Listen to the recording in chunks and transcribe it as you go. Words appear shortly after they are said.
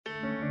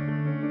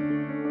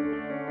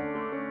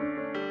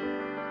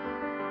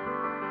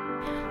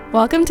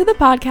Welcome to the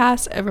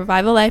podcast of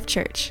Revival Life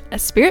Church, a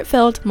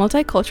spirit-filled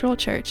multicultural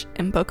church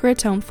in Boca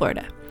Raton,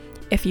 Florida.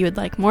 If you would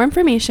like more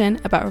information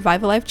about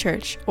Revival Life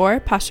Church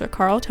or Pastor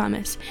Carl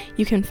Thomas,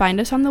 you can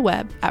find us on the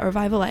web at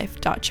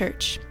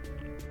revivallife.church.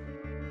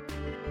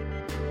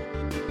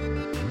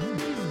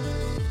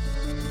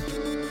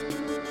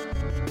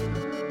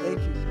 Thank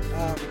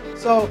you.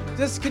 So,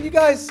 can you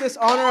guys just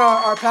honor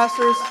our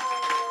pastors?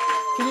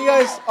 Can you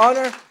guys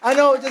honor? I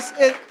know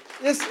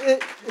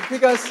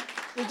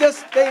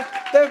because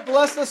they've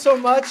blessed us so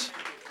much.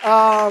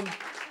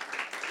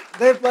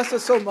 They've blessed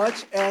us so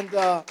much, and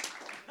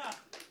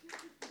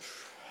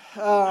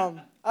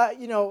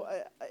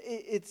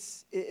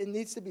it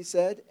needs to be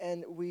said,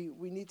 and we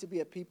need to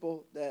be a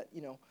people that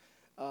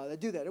that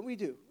do that, and we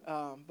do.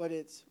 But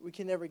we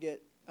can never do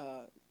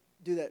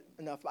that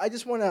enough. I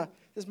just want to.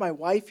 This is my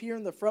wife here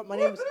in the front. My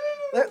name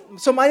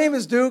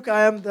is Duke.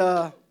 I am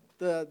the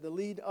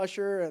lead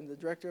usher and the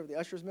director of the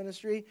ushers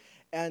ministry,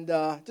 and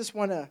just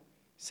want to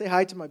say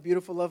hi to my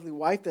beautiful, lovely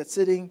wife that's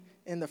sitting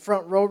in the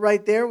front row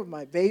right there with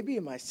my baby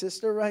and my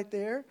sister right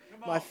there,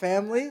 my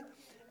family.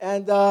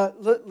 And,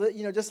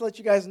 just to let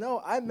you guys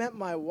know, I met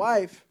my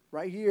wife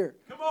right here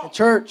in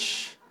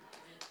church.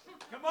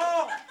 Come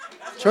on.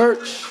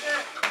 Church.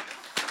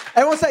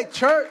 Everyone say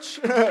church.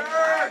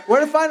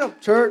 Where to find them?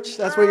 Church.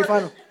 That's where you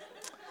find them.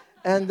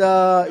 And,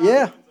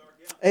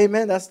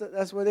 amen.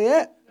 That's where they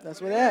at.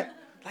 That's where they at.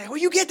 Like, where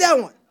you get that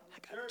one? I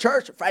got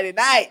church on Friday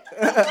night.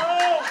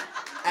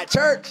 At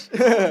church.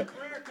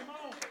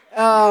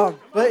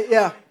 But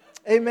yeah,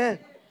 amen.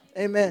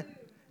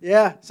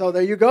 Yeah, so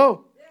there you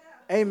go.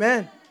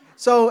 Amen.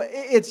 So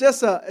it's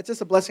just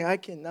a blessing. I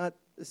cannot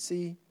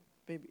see,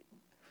 baby.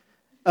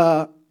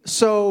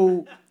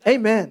 So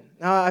amen.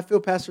 Now I feel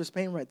Pastor's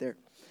pain right there.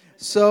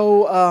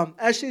 So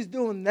as she's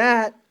doing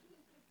that,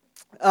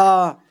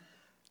 I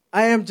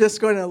am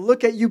just going to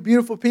look at you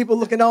beautiful people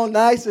looking all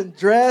nice and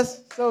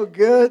dressed so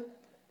good.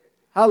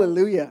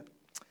 Hallelujah.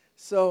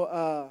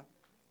 So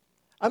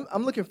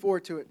I'm looking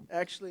forward to it.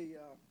 Actually,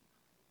 I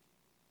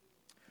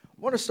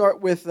want to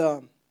start with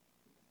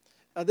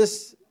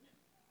this.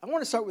 I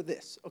want to start with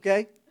this,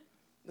 okay?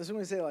 I'm going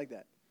to say it like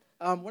that.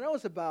 When I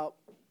was about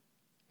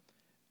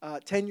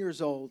 10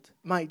 years old,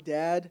 my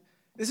dad,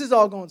 this is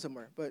all going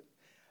somewhere, but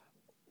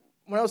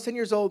when I was 10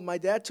 years old, my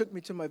dad took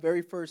me to my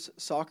very first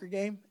soccer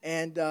game.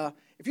 And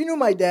if you knew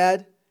my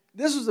dad,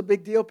 this was a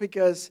big deal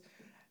because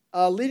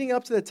leading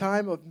up to the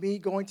time of me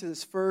going to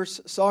this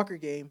first soccer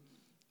game,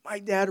 my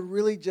dad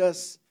really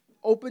just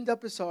opened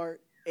up his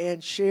heart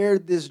and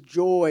shared this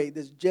joy,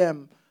 this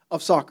gem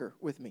of soccer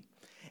with me.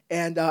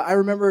 And I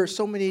remember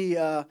so many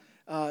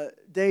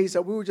days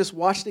that we would just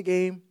watch the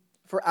game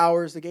for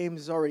hours. The game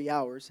is already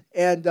hours.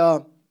 And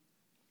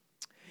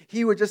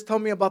he would just tell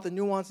me about the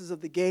nuances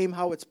of the game,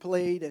 how it's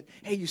played. And,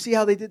 hey, you see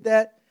how they did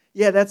that?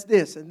 Yeah, that's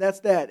this and that's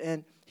that.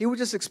 And he would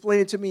just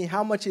explain to me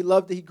how much he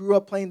loved it. He grew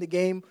up playing the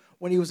game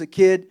when he was a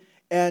kid.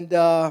 And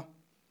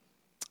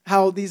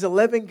how these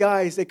 11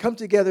 guys, they come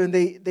together and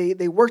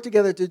they work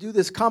together to do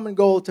this common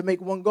goal to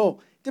make one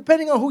goal.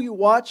 Depending on who you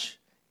watch,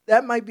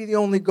 that might be the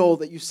only goal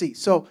that you see.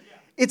 So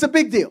it's a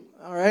big deal,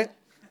 all right?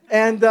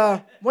 And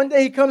one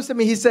day he comes to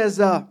me, he says,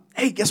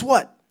 hey, guess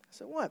what? I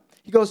said, what?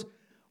 He goes,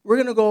 we're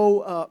going to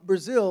go,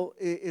 Brazil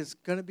is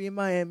going to be in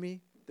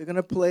Miami. They're going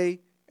to play,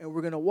 and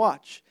we're going to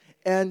watch.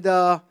 And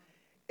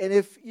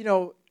if,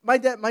 my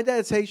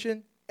dad's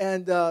Haitian,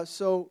 and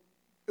so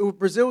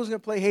Brazil was going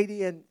to play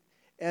Haiti, and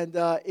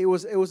it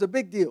was a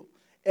big deal.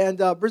 And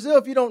Brazil,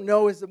 if you don't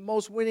know, is the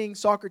most winning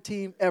soccer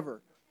team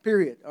ever,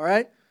 period, all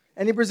right?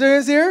 Any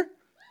Brazilians here?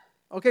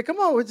 Okay, come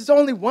on. There's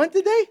only one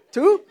today?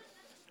 Two?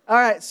 All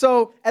right,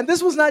 so, and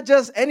this was not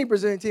just any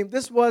Brazilian team.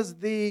 This was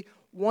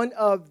one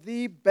of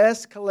the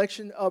best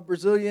collection of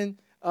Brazilian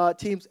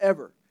teams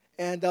ever.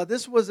 And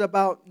this was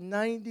about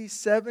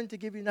 97, to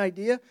give you an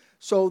idea.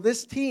 So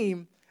this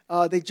team,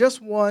 they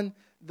just won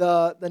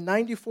the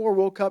 94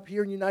 World Cup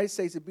here in the United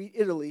States. It beat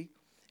Italy.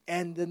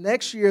 And the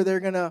next year,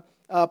 they're going to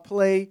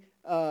play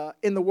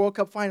in the World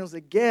Cup Finals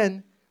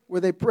again,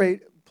 where they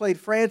played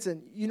France.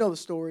 And you know the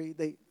story.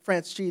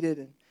 France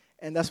cheated,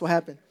 and that's what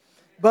happened.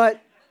 But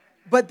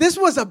this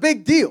was a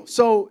big deal.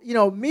 So,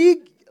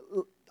 me,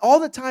 all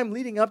the time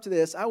leading up to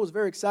this, I was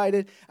very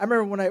excited. I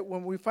remember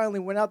when we finally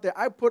went out there,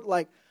 I put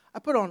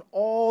on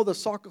all the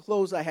soccer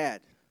clothes I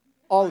had,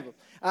 all of them.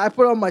 I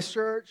put on my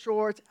shirt,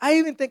 shorts. I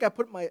even think I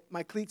put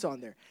my cleats on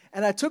there.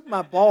 And I took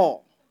my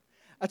ball.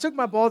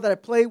 That I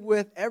played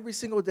with every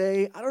single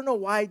day. I don't know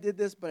why I did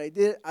this, but I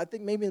did. I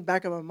think maybe in the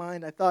back of my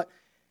mind, I thought,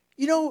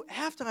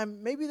 halftime,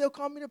 maybe they'll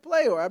call me to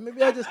play, or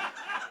maybe I just,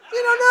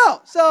 you don't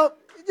know. So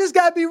you just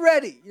got to be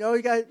ready. You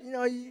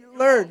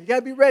learn. You got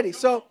to be ready.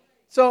 So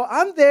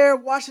I'm there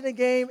watching the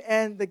game,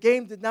 and the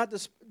game did not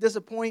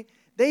disappoint.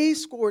 They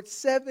scored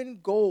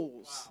 7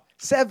 goals. Wow.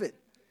 7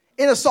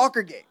 in a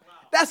soccer game. Wow.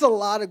 That's a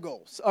lot of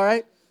goals, all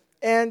right?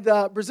 And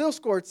Brazil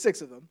scored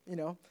 6 of them,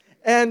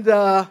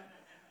 And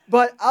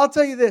but I'll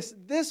tell you this.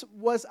 This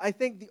was, I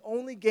think, the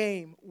only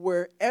game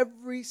where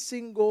every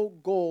single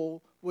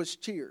goal was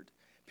cheered,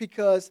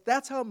 because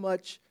that's how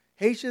much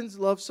Haitians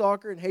love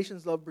soccer and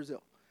Haitians love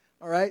Brazil.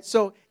 All right?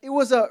 So it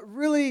was a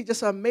really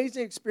just an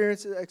amazing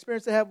experience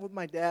to have with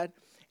my dad.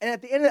 And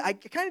at the end, I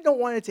kind of don't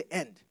want it to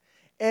end.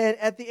 And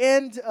at the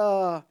end,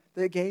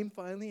 the game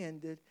finally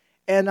ended.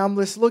 And I'm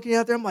just looking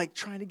out there. I'm like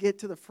trying to get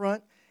to the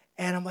front.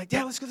 And I'm like,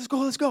 Dad,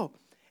 let's go.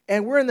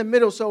 And we're in the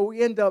middle, so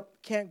we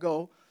can't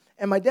go.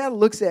 And my dad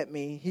looks at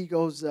me. He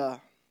goes, I'm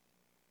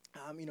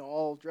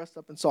all dressed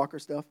up in soccer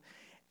stuff.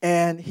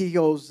 And he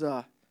goes,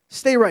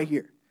 stay right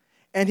here.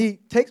 And he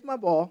takes my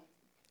ball,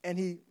 and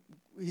he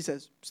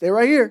says, stay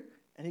right here.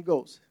 And he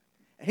goes.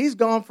 And he's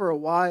gone for a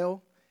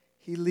while.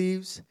 He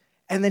leaves.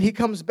 And then he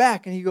comes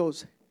back, and he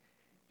goes,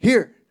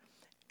 here.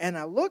 And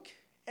I look,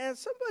 and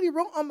somebody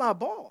wrote on my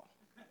ball.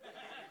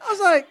 I was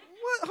like,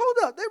 what?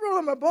 Hold up. They wrote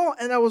on my ball.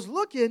 And I was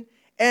looking,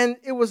 and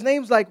it was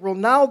names like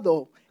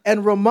Ronaldo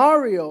and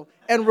Romario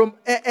and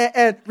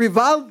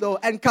Rivaldo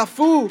and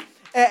Cafu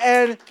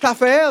and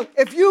Rafael.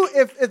 If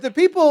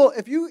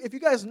you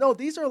guys know,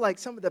 these are like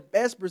some of the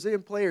best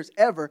Brazilian players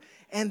ever,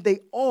 and they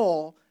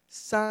all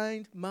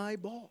signed my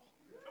ball.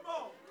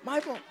 My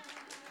ball.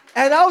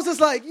 And I was just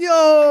like,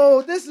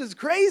 yo, this is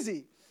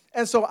crazy.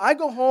 And so I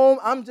go home.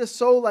 I'm just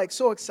so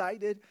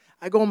excited.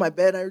 I go in my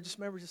bed. I just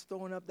remember just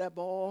throwing up that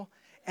ball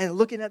and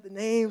looking at the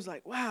names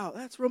like, wow,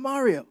 that's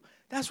Romario.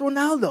 That's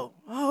Ronaldo.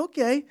 Oh,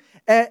 okay.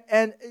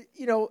 And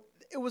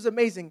it was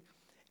amazing.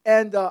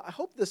 And I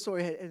hope this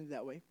story had ended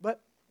that way.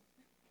 But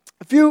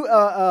a few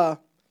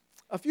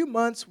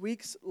months,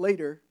 weeks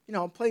later,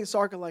 I'm playing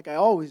soccer like I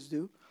always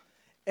do.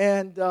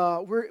 And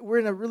we're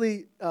in a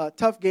really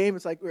tough game.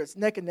 It's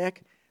neck and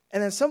neck.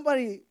 And then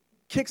somebody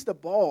kicks the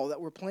ball that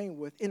we're playing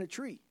with in a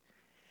tree.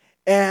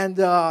 And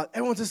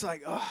everyone's just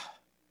like, oh,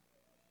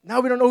 now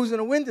we don't know who's going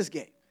to win this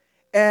game.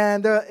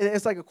 And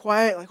it's like a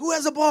quiet, like, who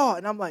has the ball?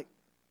 And I'm like,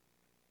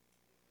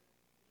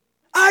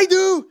 I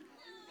do.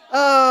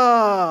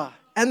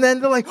 And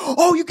then they're like,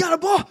 oh, you got a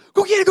ball.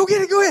 Go get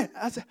it.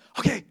 I said,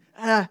 okay.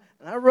 And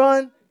I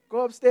run,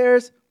 go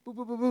upstairs, boop,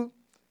 boop, boop, boop.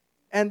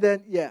 And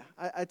then,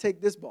 I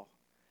take this ball.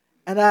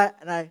 And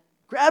I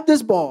grab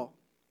this ball.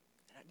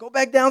 And I go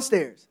back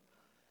downstairs.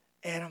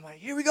 And I'm like,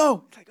 here we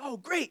go. It's like, oh,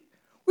 great.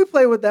 We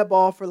play with that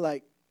ball for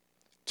like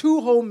 2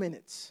 whole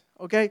minutes,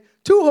 okay?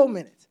 2 whole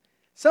minutes.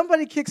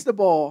 Somebody kicks the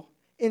ball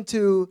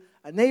into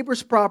a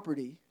neighbor's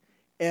property.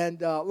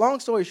 And long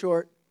story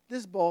short,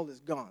 this ball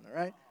is gone, all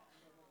right?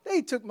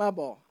 They took my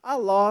ball. I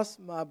lost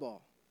my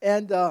ball.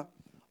 And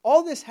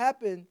all this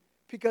happened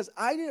because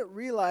I didn't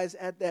realize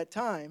at that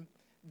time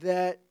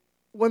that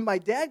when my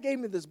dad gave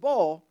me this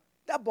ball,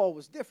 that ball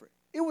was different.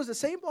 It was the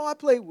same ball I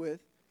played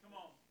with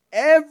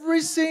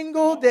every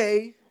single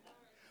day.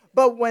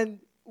 But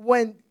when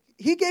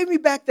he gave me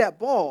back that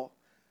ball,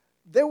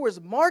 there was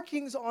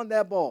markings on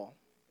that ball.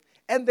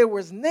 And there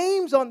was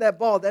names on that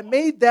ball that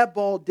made that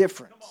ball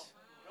different.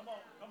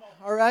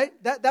 All right?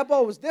 That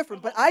ball was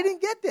different. But I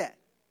didn't get that.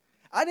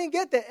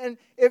 And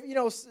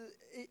if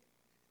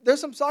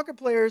there's some soccer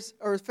players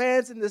or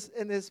fans in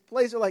this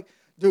place are like,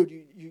 dude,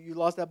 you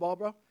lost that ball,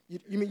 bro?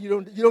 You mean you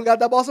don't got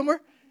that ball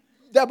somewhere?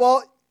 That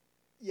ball?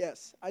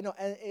 Yes, I know.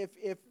 And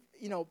if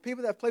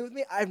people that have played with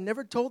me, I've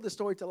never told this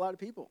story to a lot of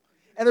people.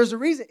 And there's a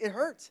reason. It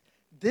hurts.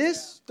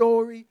 This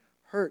story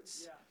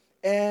hurts. Yeah.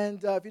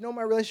 And if you know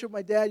my relationship with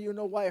my dad, you'll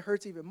know why it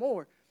hurts even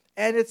more.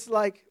 And it's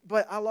like,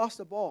 but I lost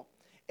the ball.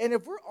 And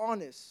if we're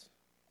honest,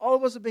 all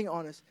of us are being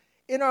honest,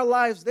 in our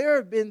lives, there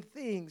have been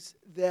things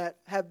that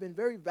have been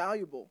very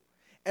valuable.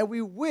 And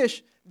we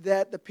wish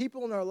that the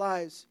people in our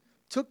lives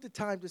took the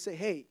time to say,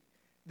 hey,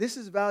 this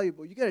is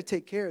valuable. You got to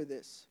take care of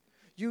this.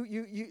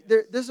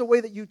 There's a way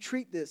that you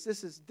treat this.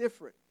 This is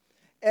different.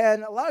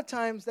 And a lot of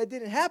times that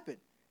didn't happen.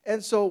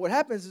 And so what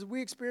happens is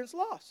we experience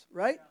loss,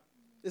 right? Yeah.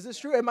 Is this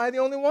true? Am I the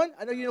only one?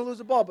 I know you didn't lose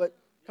the ball, but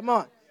come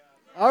on.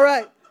 All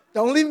right.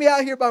 Don't leave me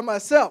out here by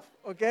myself,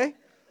 okay?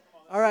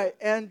 All right.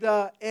 And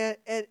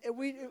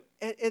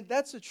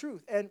that's the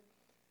truth. And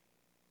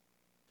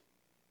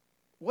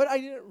what I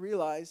didn't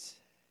realize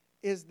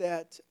is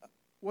that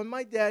when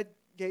my dad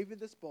gave me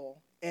this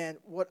ball, and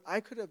what I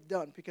could have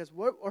done, because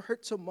what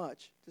hurt so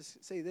much, to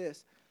say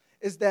this,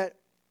 is that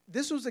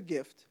this was a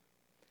gift.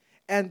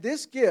 And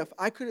this gift,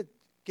 I could have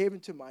given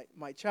to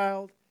my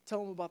child,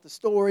 tell him about the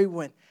story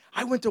when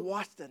I went to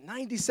watch the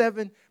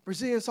 97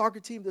 Brazilian soccer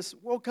team, this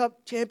World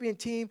Cup champion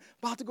team,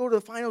 about to go to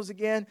the finals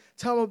again,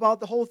 tell him about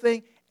the whole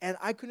thing, and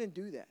I couldn't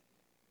do that.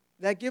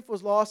 That gift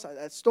was lost.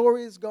 That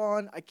story is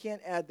gone. I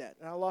can't add that,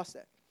 and I lost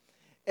that.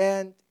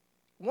 And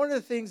one of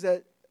the things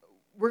that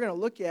we're going to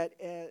look at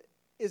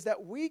is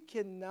that we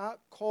cannot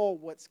call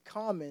what's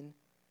common,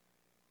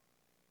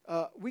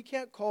 we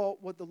can't call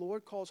what the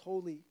Lord calls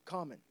holy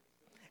common.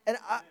 And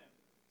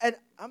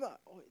I'm a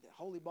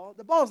holy ball.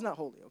 The ball is not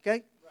holy,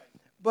 okay? Right.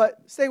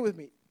 But stay with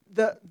me.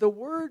 The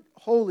word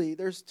holy,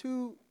 there's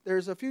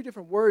a few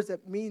different words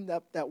that mean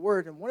that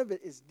word, and one of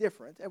it is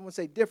different. Everyone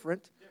say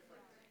different.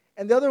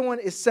 And the other one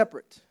is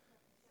separate.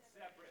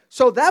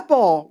 So that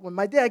ball, when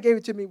my dad gave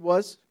it to me,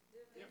 was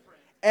different.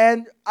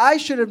 And I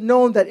should have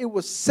known that it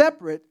was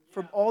separate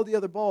from all the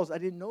other balls. I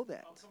didn't know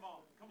that. Oh,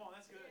 come on,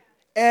 that's good.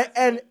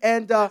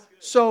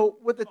 So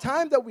with the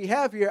time that we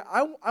have here,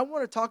 I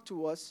want to talk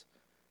to us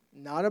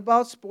not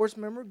about sports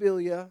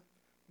memorabilia,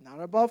 not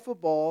about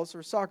footballs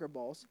or soccer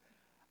balls.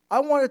 I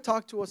want to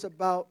talk to us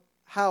about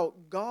how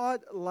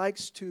God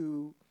likes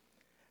to,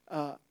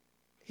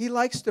 He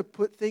likes to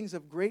put things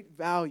of great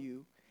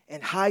value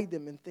and hide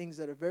them in things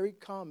that are very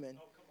common,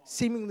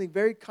 seemingly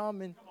very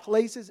common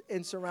places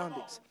and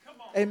surroundings.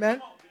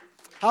 Amen?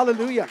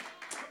 Hallelujah.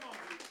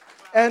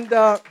 And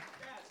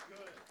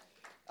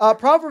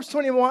Proverbs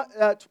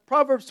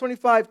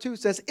 25:2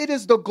 says, "It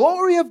is the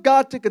glory of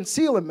God to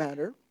conceal a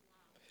matter,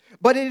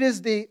 but it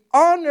is the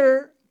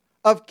honor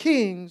of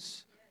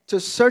kings to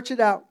search it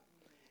out."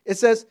 It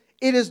says,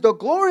 "It is the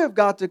glory of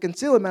God to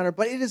conceal a matter,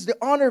 but it is the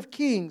honor of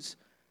kings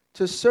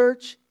to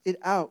search it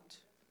out."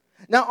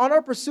 Now, on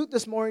our pursuit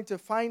this morning to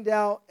find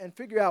out and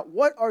figure out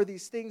what are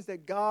these things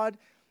that God,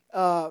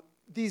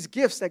 these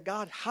gifts that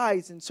God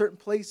hides in certain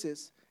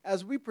places,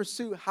 as we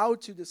pursue how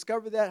to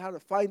discover that, how to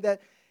find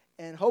that,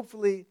 and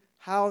hopefully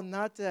how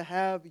not to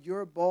have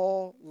your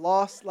ball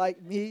lost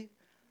like me,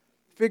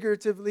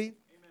 figuratively.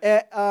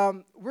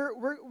 We're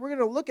going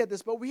to look at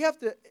this, but we have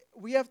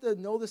to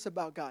know this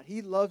about God.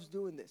 He loves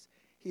doing this.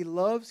 He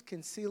loves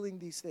concealing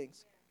these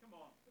things.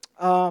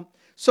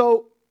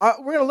 So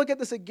we're going to look at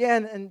this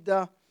again, and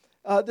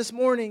this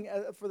morning,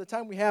 for the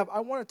time we have, I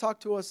want to talk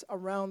to us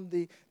around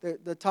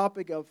the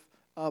topic of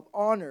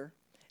honor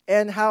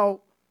and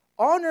how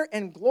honor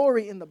and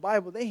glory in the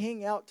Bible, they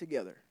hang out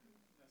together.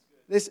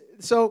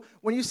 So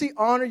when you see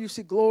honor, you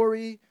see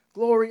glory,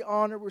 glory,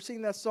 honor. We're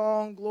singing that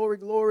song, glory,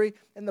 glory,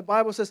 and the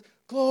Bible says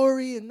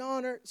glory and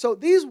honor. So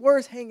these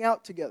words hang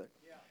out together.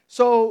 Yeah.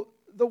 So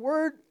the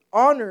word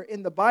honor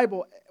in the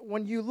Bible,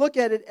 when you look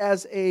at it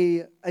as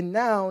a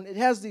noun, it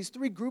has these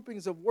three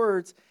groupings of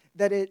words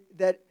that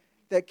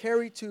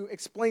carry to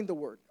explain the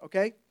word,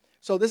 okay?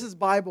 So this is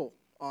Bible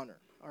honor,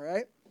 all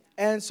right?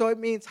 And so it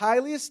means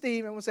highly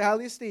esteem, and we'll say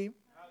highly esteem,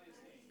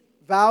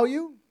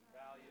 value,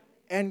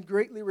 and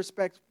greatly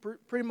respect,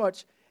 pretty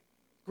much,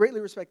 greatly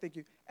respect, thank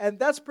you. And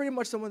that's pretty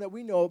much someone that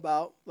we know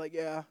about, like,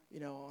 yeah,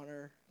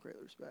 honor,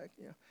 greatly respect,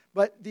 yeah.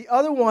 But the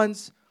other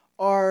ones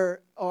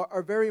are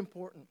very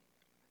important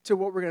to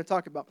what we're going to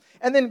talk about.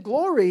 And then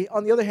glory,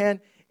 on the other hand,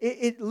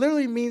 it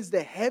literally means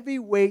the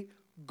heavyweight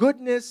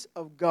goodness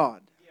of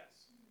God. Yes.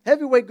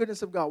 Heavyweight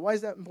goodness of God. Why is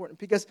that important?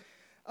 Because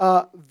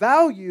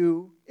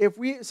value, if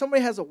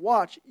somebody has a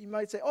watch, you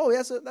might say, oh,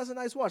 that's a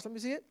nice watch. Let me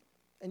see it.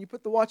 And you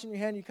put the watch in your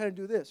hand, you kind of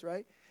do this,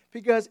 right?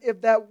 Because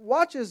if that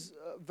watch is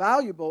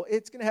valuable,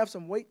 it's going to have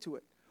some weight to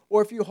it.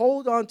 Or if you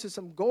hold on to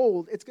some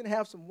gold, it's going to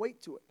have some weight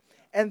to it.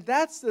 And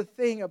that's the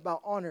thing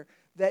about honor,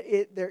 that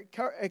it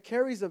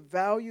carries a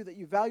value, that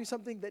you value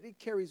something, that it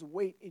carries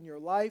weight in your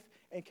life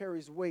and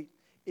carries weight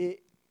in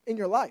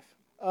your life.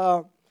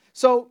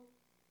 So,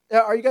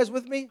 are you guys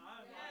with me?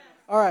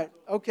 All right,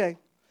 okay.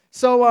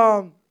 So,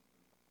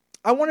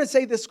 I want to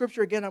say this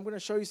scripture again. I'm going to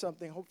show you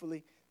something,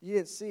 hopefully you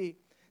didn't see.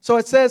 So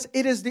it says,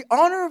 "It is the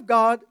honor of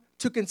God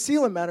to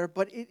conceal a matter,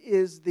 but it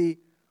is the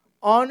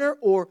honor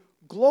or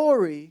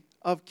glory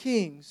of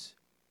kings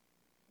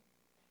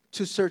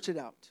to search it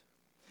out."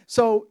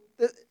 So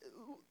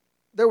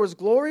there was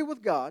glory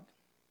with God,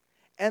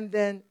 and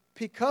then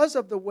because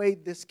of the way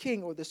this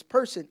king or this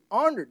person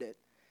honored it,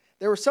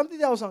 there was something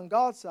that was on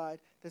God's side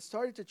that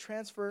started to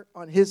transfer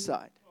on his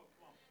side.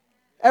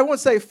 Everyone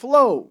say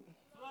flow.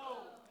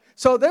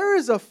 So there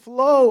is a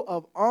flow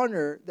of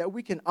honor that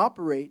we can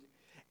operate.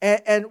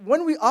 And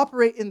when we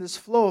operate in this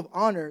flow of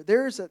honor,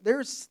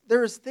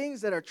 there's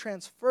things that are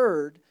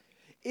transferred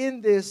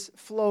in this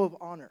flow of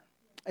honor.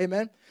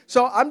 Amen?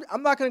 So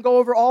I'm not going to go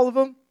over all of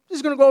them. I'm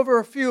just going to go over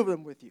a few of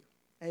them with you.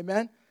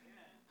 Amen?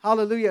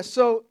 Hallelujah.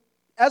 So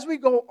as we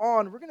go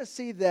on, we're going to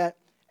see that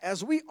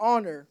as we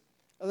honor,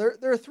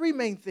 there are three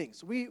main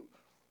things.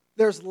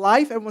 There's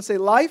life. Everyone say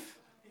life.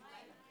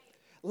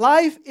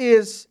 Life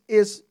is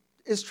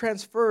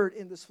transferred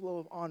in this flow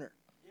of honor.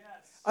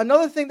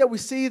 Another thing that we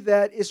see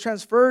that is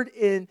transferred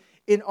in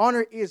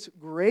honor is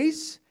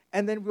grace.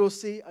 And then we'll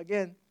see,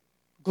 again,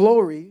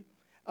 glory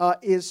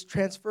is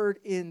transferred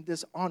in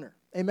this honor.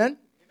 Amen?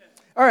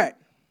 All right.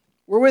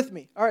 We're with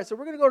me. All right, so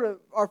we're going to go to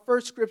our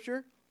first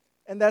scripture,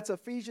 and that's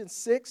Ephesians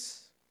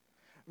 6,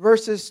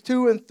 verses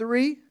 2 and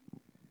 3.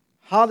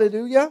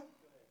 Hallelujah.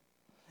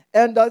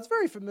 And it's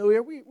very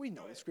familiar. We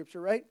know the scripture,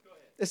 right?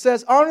 It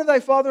says, "Honor thy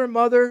father and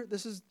mother."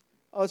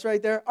 It's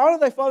right there. "Honor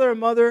thy father and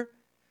mother,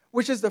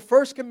 which is the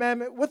first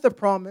commandment with the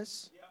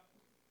promise,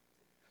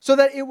 so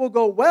that it will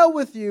go well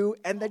with you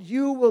and that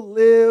you will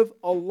live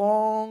a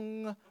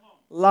long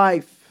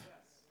life."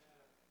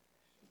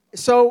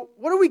 So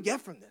what do we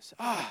get from this?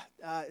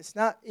 It's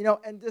not,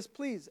 and just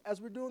please, as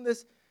we're doing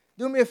this,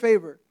 do me a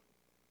favor.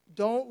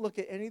 Don't look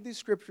at any of these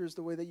scriptures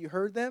the way that you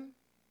heard them.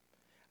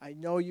 I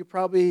know you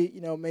probably,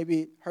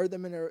 maybe heard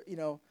them in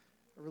a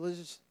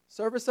religious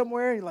service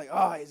somewhere, and you're like,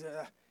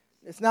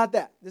 it's not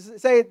that.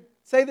 Say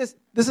this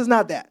is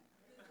not that.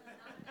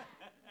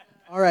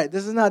 All right,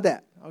 this is not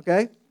that,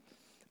 okay?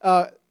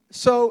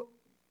 So,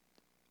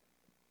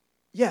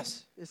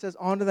 yes, it says,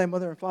 honor thy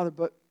mother and father,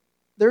 but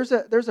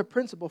there's a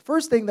principle.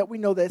 First thing that we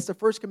know that it's the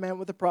first commandment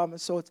with a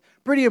promise, so it's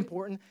pretty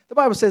important. The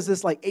Bible says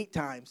this like 8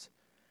 times.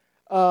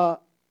 But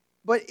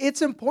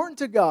it's important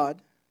to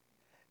God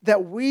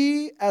that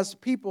we as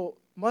people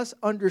must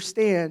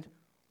understand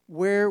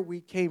where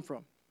we came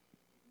from.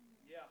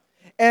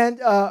 And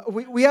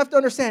we have to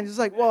understand. It's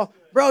like, well,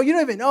 bro, you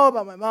don't even know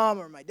about my mom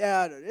or my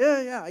dad. Or,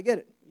 yeah, I get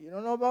it. You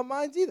don't know about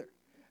mine either.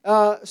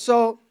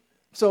 So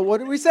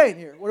what are we saying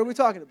here? What are we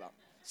talking about?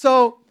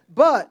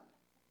 But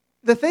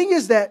the thing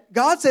is that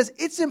God says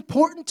it's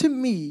important to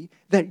me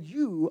that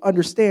you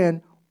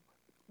understand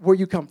where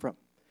you come from.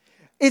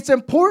 It's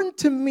important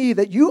to me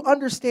that you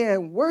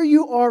understand where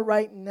you are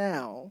right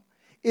now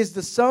is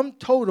the sum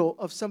total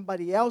of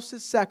somebody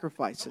else's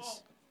sacrifices.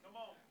 Come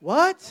on.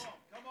 What?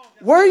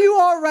 Where you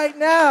are right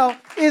now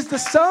is the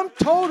sum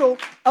total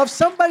of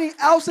somebody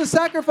else's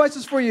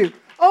sacrifices for you.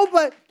 Oh,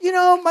 but,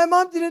 my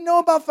mom didn't know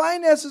about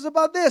finances,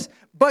 about this.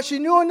 But she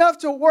knew enough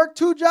to work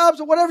 2 jobs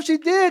or whatever she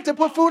did to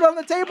put food on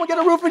the table and get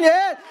a roof on your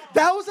head.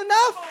 That was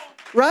enough,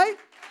 right?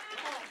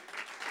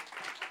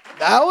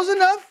 That was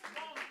enough.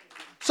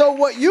 So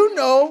what you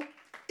know,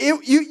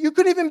 you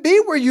couldn't even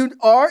be where you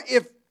are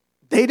if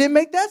they didn't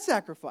make that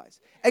sacrifice.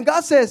 And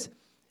God says,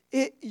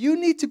 you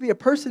need to be a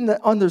person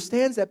that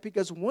understands that,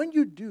 because when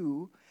you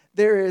do,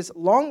 there is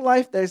long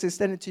life that is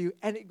extended to you,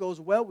 and it goes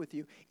well with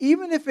you.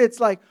 Even if it's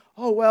like,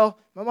 oh, well,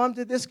 my mom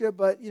did this good,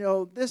 but,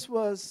 this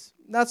was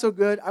not so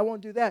good. I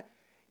won't do that.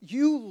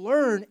 You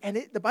learn,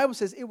 and the Bible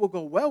says it will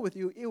go well with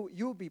you.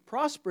 You will be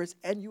prosperous,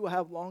 and you will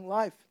have long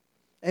life.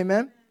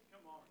 Amen?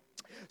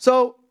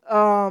 So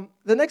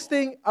the next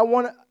thing I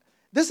want to,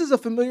 this is a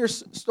familiar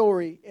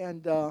story,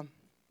 and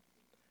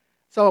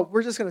so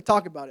we're just going to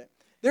talk about it.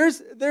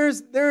 There's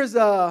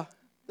a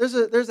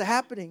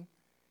happening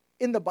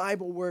in the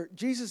Bible where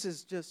Jesus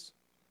is just,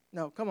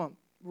 no, come on,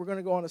 we're going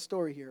to go on a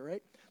story here,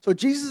 right? So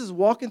Jesus is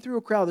walking through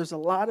a crowd. There's a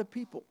lot of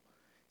people.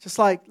 Just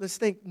like, let's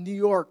think New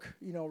York,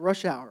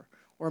 rush hour,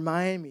 or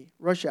Miami,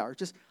 rush hour.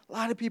 Just a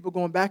lot of people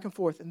going back and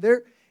forth. And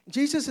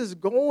Jesus is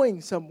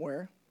going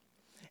somewhere,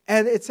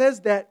 and it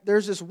says that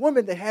there's this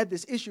woman that had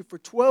this issue for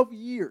 12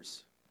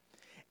 years.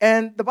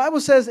 And the Bible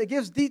says, it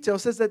gives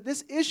details, says that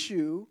this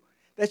issue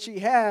that she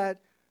had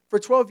for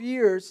 12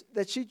 years,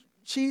 that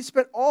she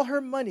spent all her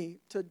money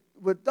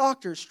with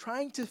doctors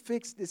trying to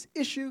fix this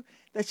issue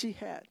that she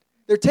had.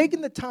 They're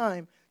taking the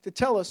time to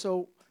tell us,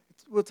 so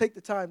we'll take the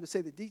time to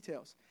say the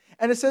details.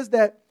 And it says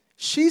that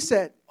she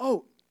said,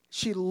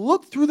 she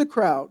looked through the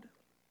crowd,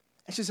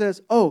 and she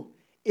says,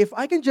 if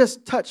I can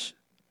just touch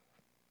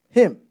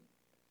him,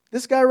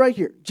 this guy right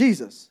here,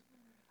 Jesus,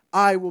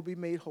 I will be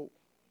made whole.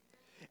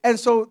 And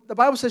so the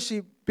Bible says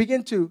she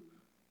began to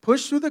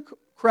push through the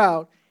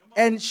crowd,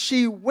 and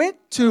she went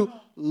to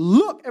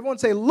look, everyone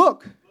say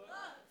look,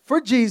 for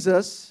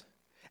Jesus.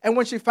 And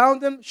when she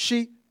found him,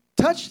 she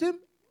touched him.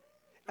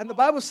 And the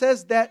Bible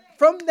says that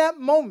from that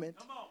moment,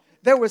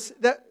 there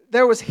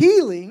was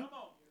healing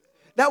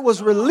that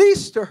was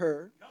released to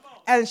her,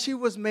 and she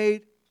was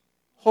made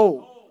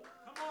whole.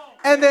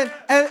 And then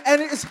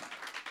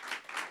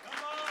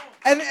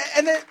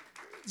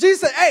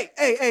Jesus said,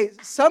 hey,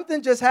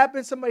 something just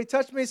happened. Somebody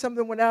touched me.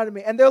 Something went out of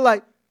me. And they're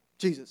like,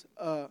 Jesus,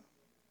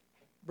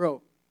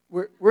 bro,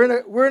 we're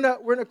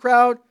in a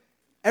crowd.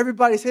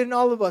 Everybody's hitting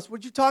all of us.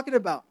 What you talking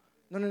about?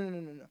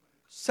 No.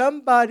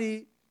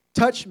 Somebody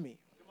touched me.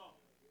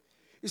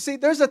 You see,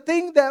 there's a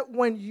thing that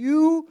when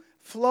you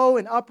flow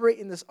and operate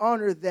in this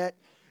honor, that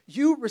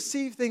you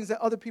receive things that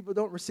other people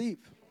don't receive.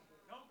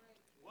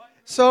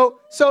 So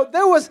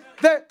there's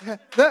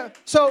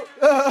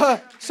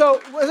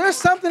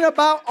something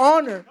about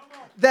honor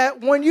that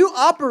when you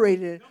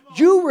operate it,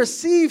 you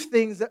receive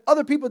things that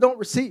other people don't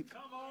receive.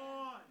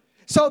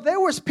 So there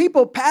was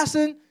people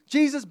passing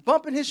Jesus,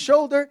 bumping his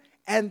shoulder,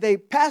 and they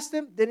passed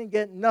him, didn't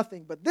get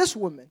nothing. But this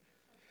woman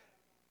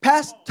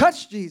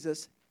touched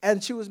Jesus,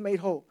 and she was made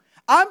whole.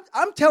 I'm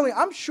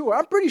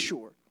pretty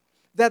sure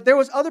that there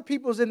was other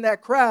peoples in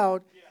that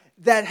crowd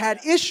that had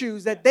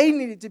issues that they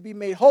needed to be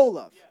made whole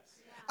of.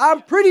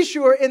 I'm pretty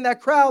sure in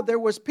that crowd there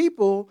was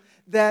people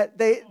that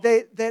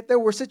there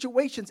were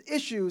situations,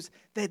 issues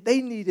that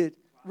they needed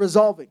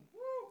resolving.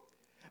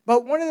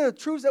 But one of the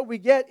truths that we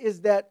get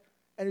is that,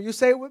 and you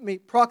say it with me,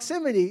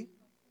 proximity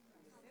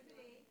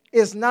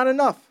is not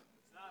enough.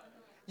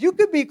 You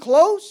could be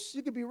close,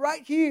 you could be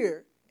right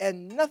here,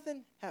 and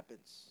nothing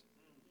happens.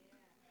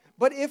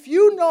 But if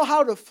you know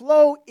how to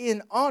flow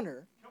in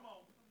honor,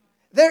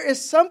 there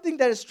is something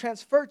that is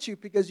transferred to you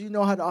because you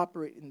know how to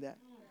operate in that.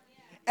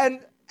 And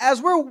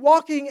as we're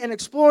walking and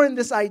exploring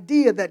this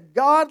idea that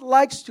God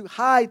likes to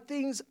hide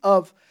things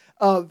of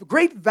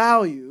great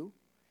value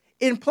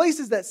in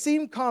places that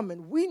seem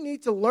common, we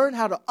need to learn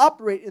how to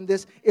operate in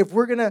this if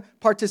we're going to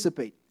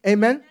participate.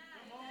 Amen?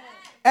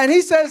 And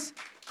he says,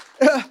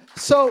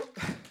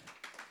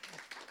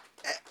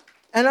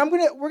 and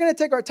we're going to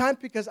take our time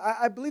because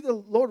I believe the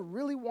Lord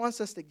really wants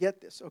us to get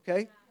this,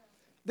 okay?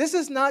 This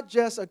is not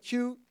just a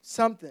cute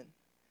something.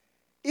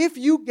 If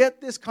you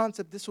get this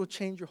concept, this will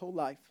change your whole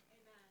life.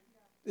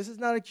 This is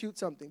not a cute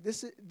something.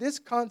 This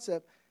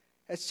concept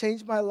has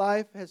changed my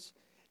life.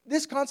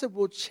 This concept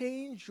will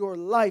change your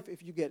life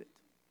if you get it.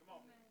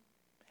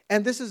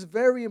 And this is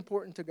very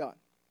important to God.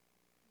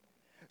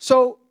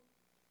 So,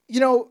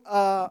 everyone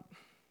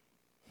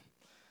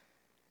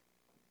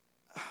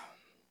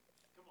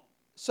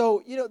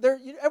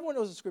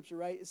knows the scripture,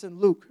 right? It's in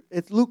Luke.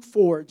 It's Luke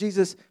 4.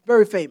 Jesus,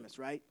 very famous,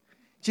 right?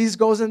 Jesus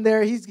goes in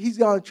there. He's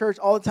gone to church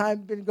all the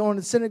time, been going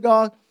to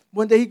synagogue.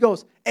 One day he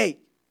goes, hey,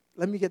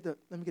 let me get the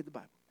Bible. Let me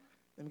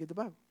get the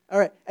Bible. All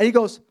right. And he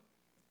goes,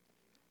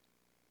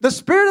 the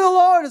Spirit of the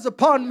Lord is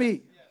upon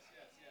me,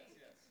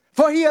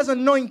 for he has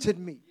anointed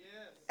me.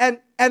 And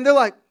they're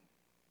like,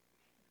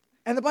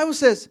 and the Bible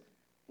says,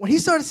 when he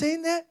started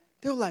saying that,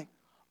 they were like,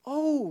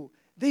 oh,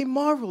 they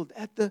marveled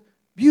at the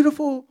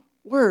beautiful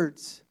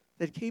words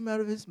that came out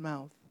of his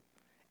mouth.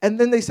 And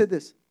then they said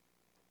this,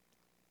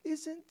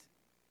 isn't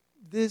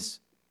this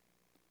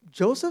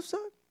Joseph's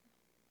son?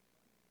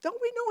 Don't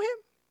we know him?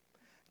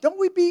 Don't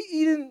we be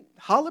eating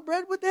challah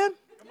bread with them?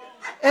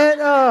 And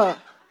what are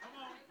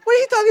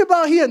you talking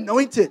about? He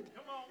anointed.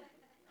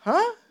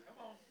 Huh?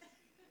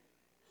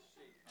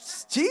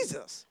 It's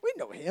Jesus. We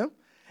know him.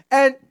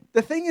 And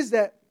the thing is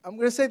that, I'm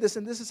going to say this,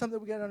 and this is something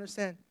we got to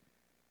understand.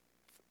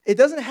 It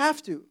doesn't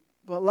have to,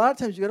 but a lot of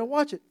times you got to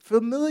watch it.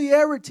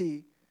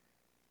 Familiarity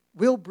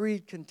will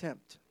breed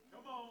contempt.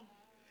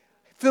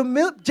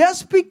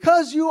 Just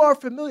because you are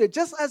familiar,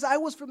 just as I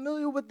was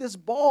familiar with this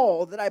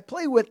ball that I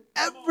play with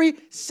every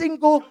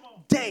single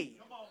day.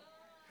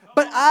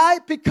 But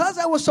because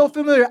I was so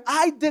familiar,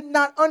 I did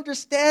not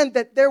understand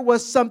that there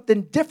was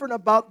something different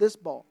about this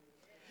ball.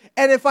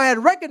 And if I had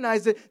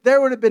recognized it,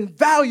 there would have been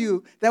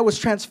value that was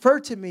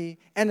transferred to me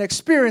and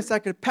experience I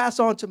could pass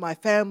on to my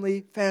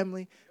family.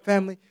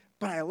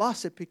 But I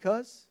lost it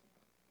because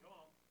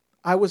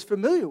I was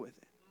familiar with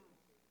it.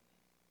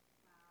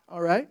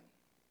 All right?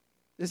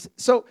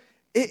 So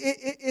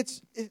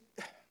it's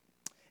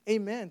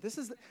amen.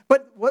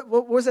 But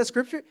what was that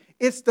scripture?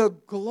 It's the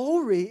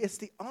glory, it's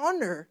the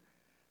honor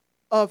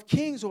of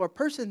kings or a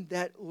person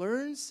that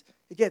learns,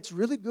 it gets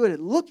really good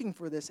at looking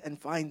for this and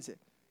finds it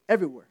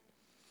everywhere.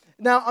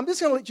 Now, I'm just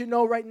going to let you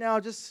know right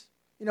now, just,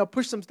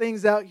 push some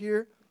things out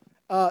here.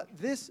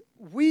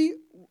 We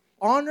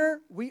honor,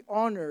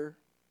 we're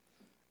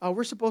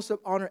supposed to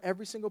honor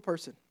every single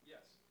person. Yes.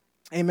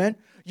 Amen.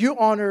 You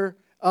honor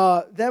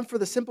them for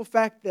the simple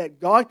fact that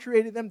God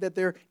created them, that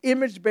they're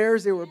image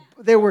bearers. They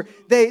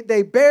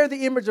bear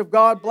the image of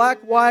God,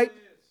 black, white,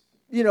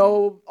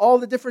 all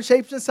the different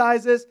shapes and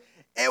sizes.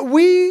 And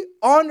we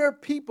honor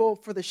people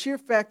for the sheer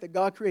fact that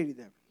God created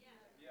them.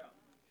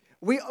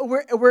 Yeah.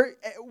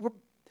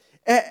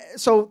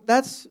 So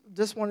that's,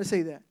 just want to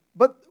say that.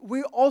 But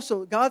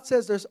God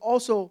says there's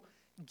also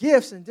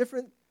gifts and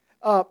different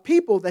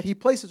people that he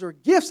places, or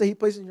gifts that he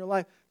places in your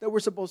life that we're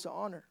supposed to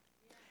honor.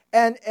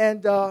 And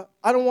I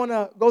don't want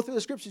to go through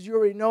the scriptures. You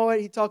already know it.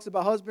 He talks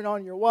about husband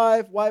honor your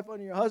wife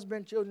honor your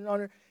husband, children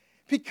honor.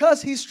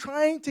 Because he's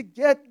trying to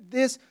get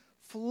this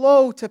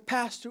flow to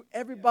pass through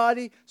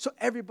everybody, so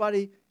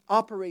everybody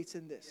operates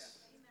in this.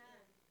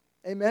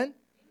 Amen?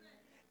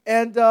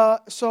 And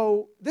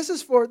so this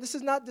is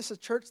not just a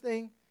church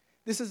thing.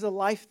 This is a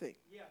life thing.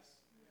 Yes.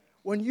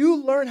 When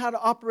you learn how to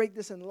operate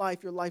this in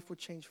life, your life will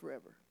change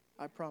forever.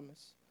 I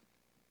promise.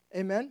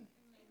 Amen?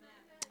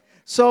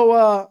 So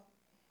how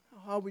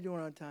are we doing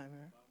on time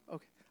here?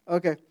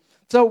 Okay.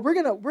 So we're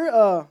gonna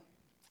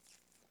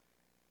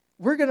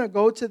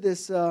go to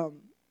this.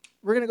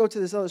 We're gonna go to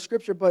this other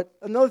scripture, but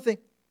another thing.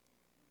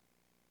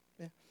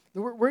 Yeah,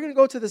 we're gonna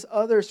go to this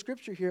other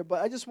scripture here,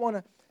 but I just want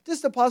to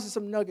deposit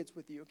some nuggets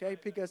with you, okay?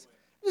 Because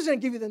I'm just gonna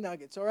give you the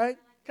nuggets. All right?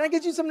 Can I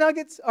get you some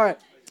nuggets? All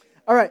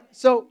right.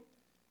 So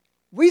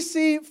we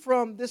see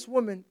from this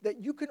woman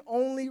that you can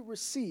only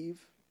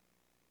receive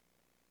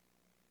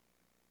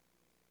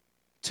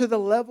to the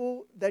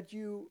level that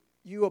you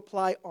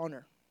apply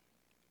honor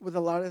with a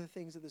lot of the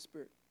things of the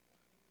Spirit.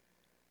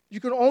 You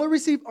can only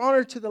receive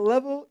honor to the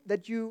level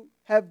that you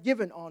have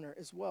given honor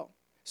as well.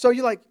 So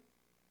you're like,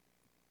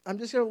 I'm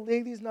just going to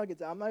lay these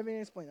nuggets out. I'm not even going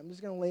to explain. I'm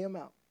just going to lay them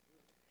out.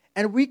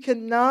 And we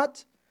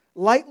cannot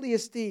lightly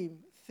esteem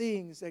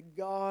things that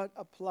God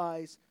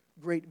applies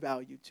great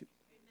value to.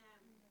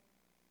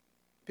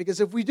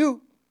 Because if we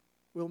do,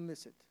 we'll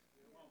miss it.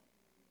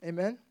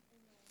 Amen?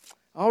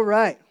 All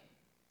right.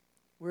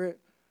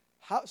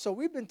 So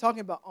we've been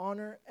talking about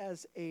honor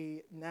as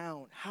a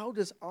noun. How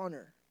does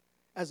honor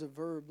as a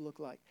verb look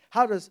like?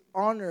 How does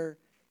honor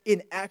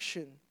in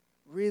action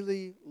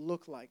really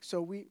look like?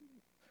 So we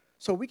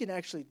can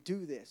actually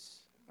do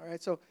this. All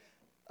right. So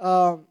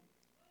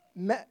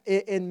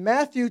in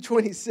Matthew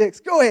 26,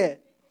 go ahead.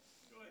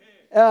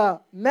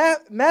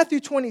 Matthew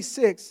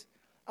 26.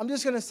 I'm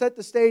just going to set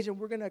the stage, and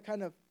we're going to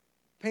kind of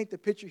paint the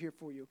picture here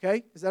for you.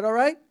 Okay? Is that all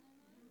right?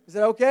 Is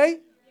that okay?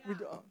 Yeah.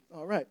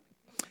 All right.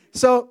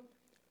 So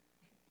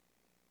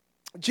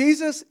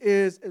Jesus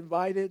is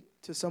invited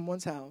to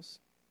someone's house.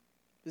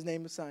 His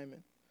name is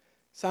Simon.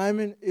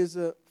 Simon is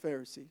a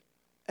Pharisee.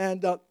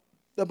 And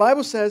the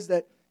Bible says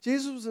that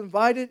Jesus was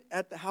invited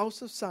at the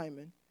house of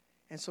Simon.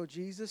 And so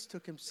Jesus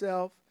took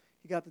himself.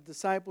 He got the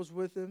disciples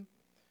with him.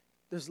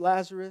 There's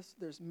Lazarus.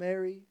 There's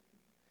Mary.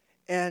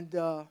 and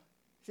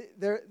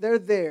they're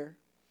there,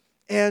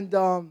 and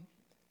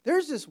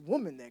there's this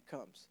woman that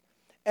comes,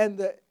 and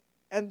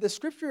the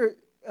scripture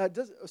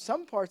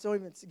some parts don't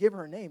even give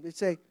her name. They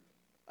say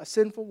a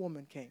sinful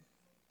woman came,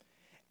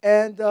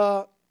 and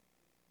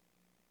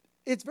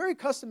it's very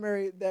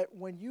customary that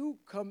when you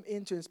come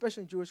into,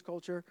 especially in Jewish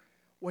culture,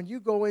 when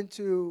you go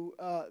into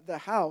the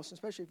house,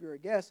 especially if you're a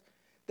guest,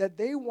 that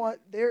they're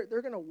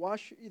going to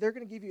wash. They're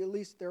going to give you at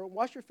least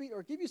wash your feet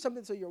or give you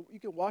something so you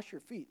can wash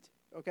your feet.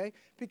 Okay,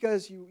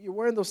 because you're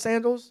wearing those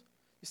sandals,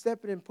 you're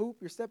stepping in poop,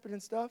 you're stepping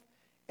in stuff,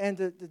 and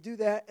to do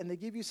that, and they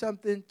give you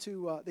something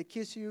to. They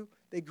kiss you,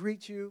 they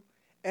greet you,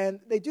 and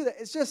they do that.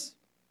 It's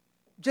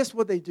just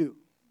what they do,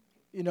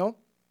 you know.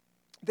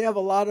 They have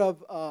a lot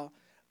of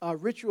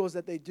rituals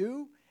that they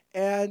do,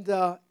 and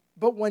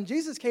but when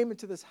Jesus came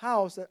into this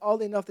house, that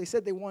oddly enough they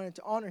said they wanted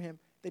to honor him,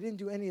 they didn't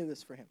do any of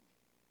this for him.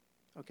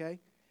 Okay,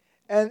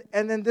 and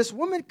then this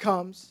woman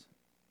comes,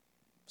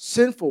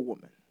 sinful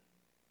woman.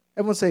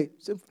 Everyone say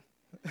sinful.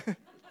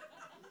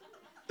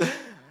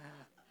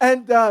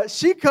 And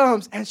she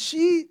comes and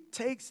she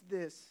takes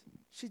this.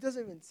 She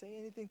doesn't even say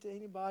anything to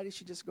anybody.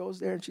 She just goes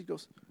there and she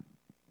goes,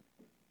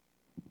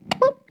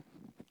 boop.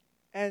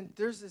 And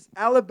there's this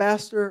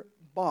alabaster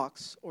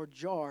box or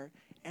jar,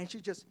 and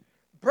she just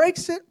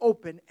breaks it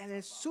open. And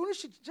as soon as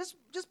she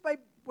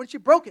when she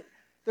broke it,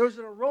 there was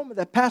an aroma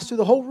that passed through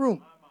the whole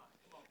room.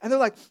 And they're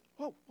like,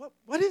 whoa,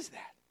 what is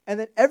that? And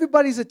then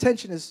everybody's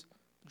attention is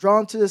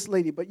drawn to this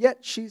lady, but yet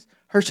she's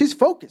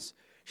focused.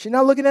 She's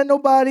not looking at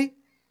nobody.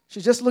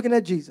 She's just looking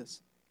at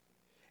Jesus.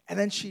 And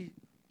then she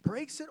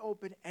breaks it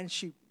open and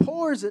she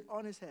pours it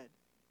on his head.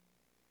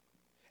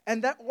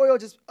 And that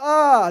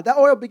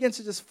oil begins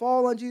to just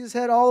fall on Jesus'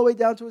 head all the way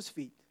down to his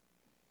feet.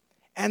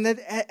 And then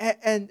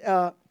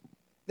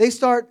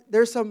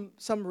there's some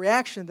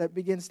reaction that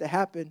begins to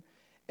happen.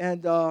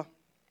 And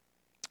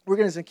we're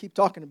going to keep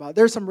talking about it.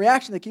 There's some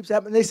reaction that keeps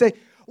happening. They say,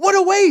 what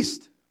a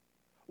waste.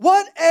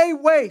 What a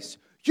waste.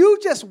 You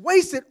just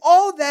wasted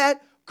all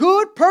that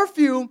good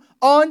perfume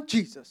on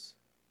Jesus.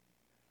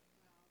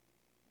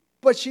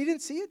 But she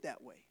didn't see it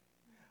that way.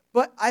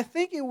 But I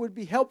think it would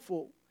be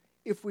helpful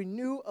if we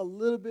knew a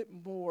little bit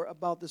more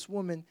about this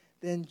woman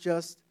than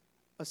just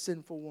a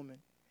sinful woman.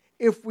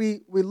 If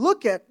we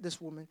look at this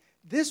woman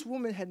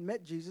had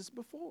met Jesus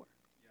before.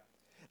 Yeah.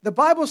 The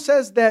Bible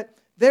says that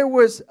there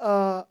was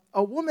a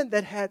woman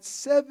that had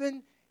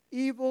seven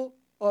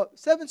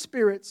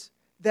spirits,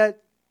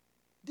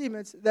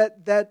 demons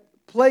that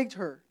plagued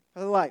her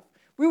life.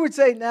 We would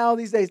say now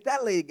these days,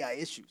 that lady got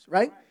issues,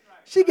 right?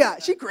 She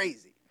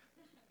crazy.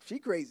 She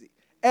crazy.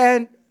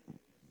 And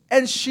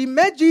she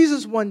met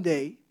Jesus one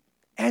day,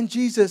 and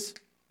Jesus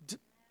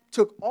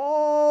took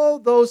all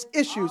those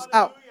issues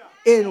out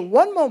in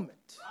one moment.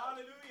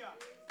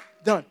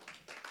 Done.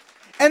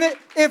 And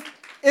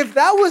if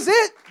that was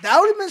it, that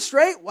would have been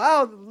straight.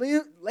 Wow,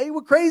 the lady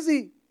was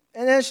crazy.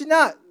 And then she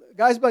not. The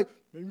guy's like,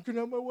 maybe you can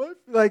have my wife?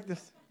 Like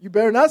this. You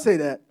better not say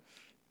that.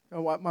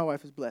 Oh, my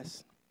wife is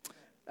blessed.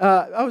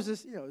 I was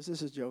just, it's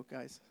just a joke,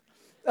 guys.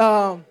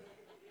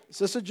 It's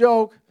just a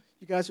joke.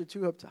 You guys are too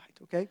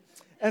uptight, okay?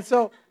 And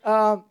so,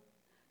 but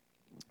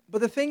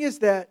the thing is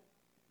that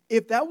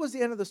if that was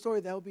the end of the story,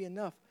 that would be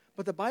enough.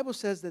 But the Bible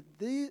says that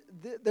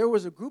there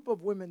was a group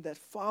of women that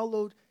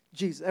followed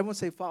Jesus. Everyone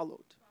say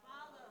followed.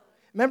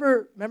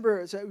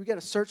 Remember, so we got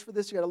to search for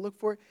this. You got to look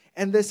for it.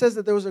 And it says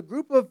that there was a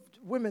group of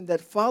women that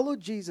followed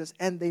Jesus,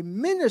 and they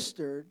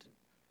ministered.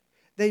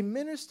 They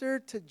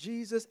ministered to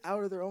Jesus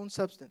out of their own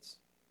substance.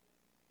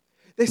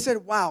 They said,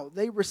 wow,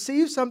 they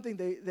received something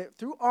they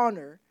through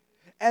honor,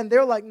 and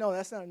they're like, no,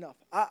 that's not enough.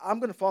 I'm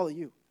going to follow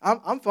you.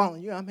 I'm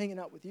following you. I'm hanging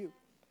out with you.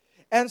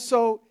 And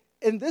so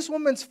in this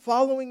woman's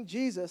following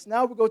Jesus,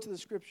 now we'll go to the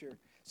scripture.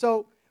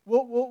 So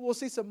we'll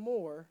see some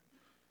more.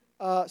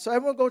 So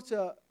everyone go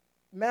to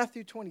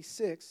Matthew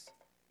 26.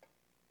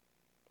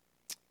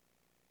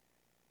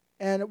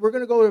 And we're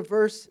going to go to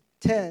verse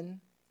 10.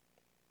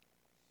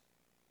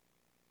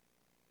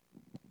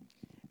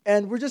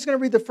 And we're just going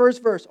to read the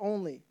first verse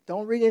only.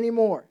 Don't read any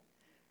more.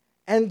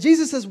 And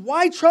Jesus says,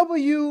 why trouble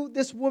you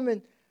this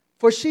woman?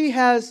 For she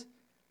has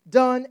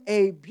done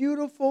a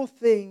beautiful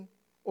thing,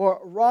 or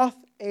wrought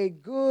a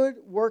good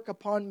work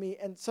upon me.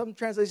 And some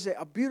translations say,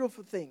 a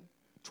beautiful thing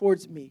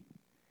towards me.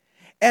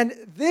 And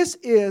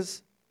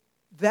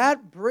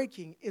that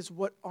breaking is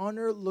what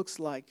honor looks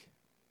like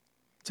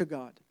to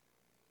God.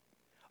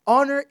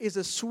 Honor is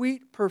a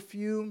sweet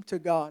perfume to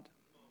God.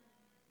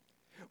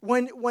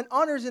 When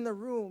honor is in the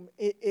room,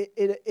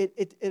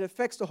 it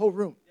affects the whole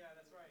room. Yeah,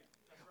 that's right.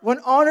 When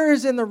honor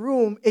is in the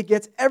room, it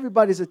gets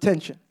everybody's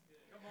attention.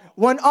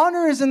 When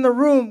honor is in the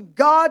room,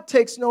 God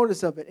takes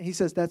notice of it, and he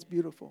says, that's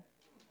beautiful.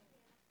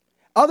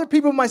 Other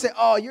people might say,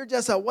 oh, you're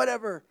just a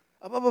whatever,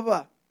 blah, blah,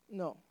 blah.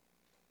 No.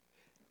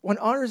 When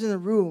honor is in the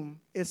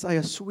room, it's like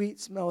a sweet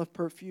smell of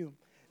perfume.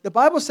 The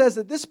Bible says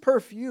that this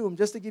perfume,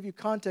 just to give you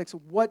context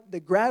of what the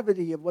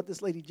gravity of what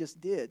this lady just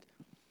did,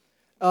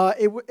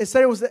 it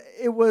said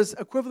it was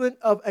equivalent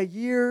of a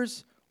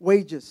year's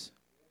wages.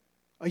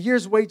 A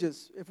year's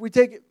wages. If we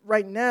take it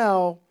right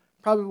now,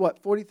 probably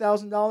what,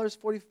 $40,000,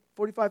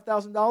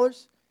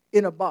 $45,000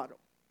 in a bottle.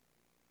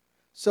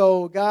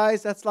 So,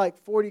 guys, that's like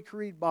 40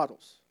 Creed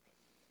bottles.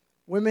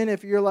 Women,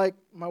 if you're like,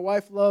 my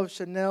wife loves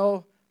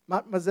Chanel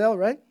Mademoiselle,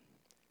 right?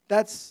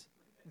 That's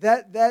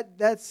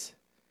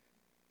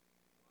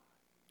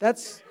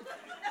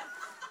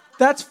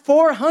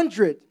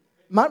 400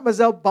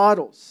 Mademoiselle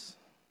bottles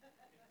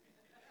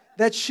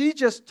that she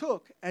just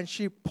took and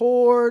she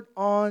poured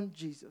on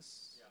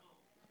Jesus.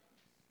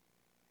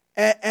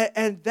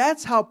 And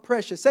that's how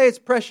precious. Say it's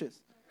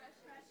precious.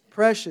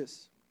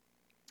 Precious.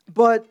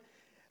 But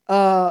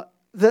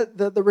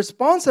the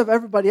response of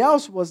everybody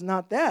else was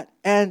not that.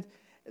 And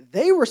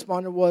they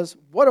responded was,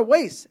 what a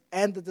waste.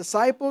 And the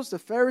disciples, the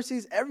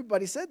Pharisees,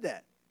 everybody said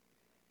that.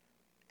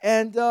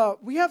 And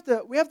we have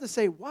to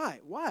say, why?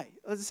 Why?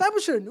 The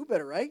disciples should have knew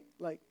better, right?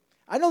 Like,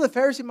 I know the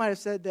Pharisee might have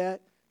said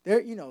that.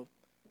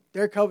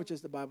 They're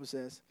covetous, the Bible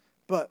says.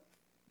 But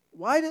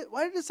why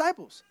the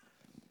disciples?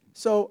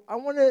 So I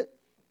want to,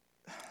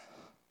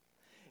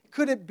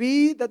 could it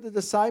be that the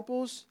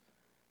disciples,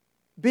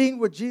 being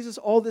with Jesus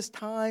all this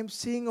time,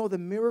 seeing all the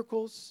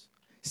miracles,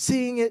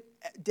 seeing it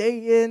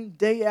day in,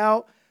 day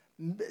out,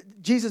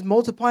 Jesus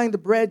multiplying the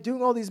bread,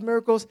 doing all these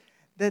miracles,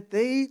 that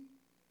they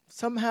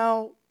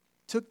somehow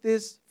took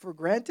this for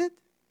granted?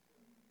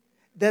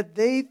 That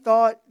they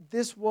thought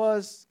this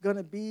was going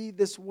to be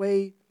this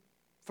way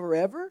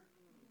forever?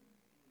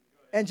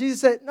 And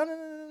Jesus said,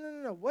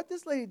 no. What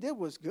this lady did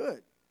was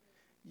good.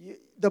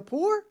 The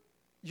poor,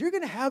 you're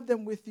going to have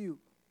them with you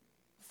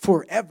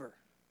forever.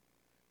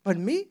 But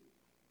me,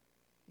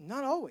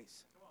 not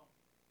always.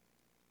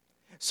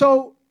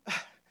 So,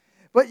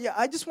 but yeah,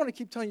 I just want to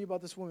keep telling you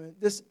about this woman.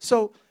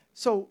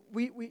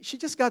 She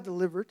just got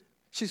delivered.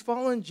 She's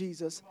following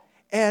Jesus.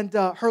 And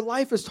her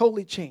life is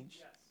totally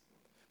changed.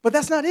 But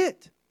that's not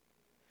it.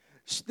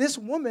 This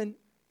woman,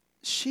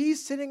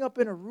 she's sitting up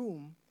in a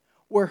room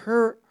where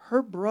her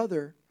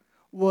brother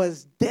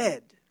was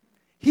dead.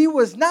 He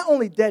was not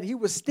only dead, he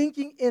was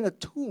stinking in a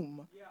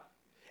tomb.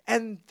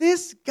 And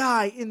this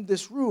guy in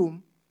this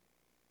room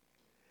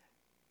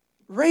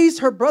raised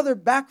her brother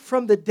back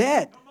from the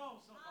dead.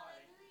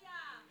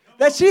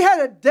 That she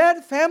had a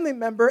dead family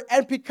member,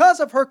 and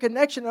because of her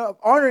connection of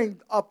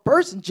honoring a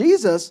person,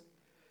 Jesus,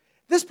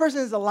 this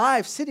person is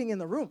alive sitting in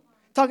the room.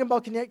 Talking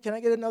about, can I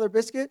get another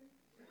biscuit?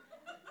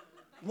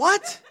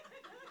 What?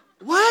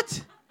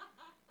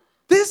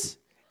 This?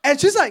 And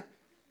she's like,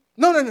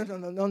 no.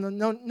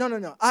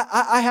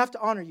 I have to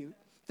honor you.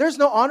 There's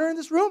no honor in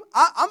this room.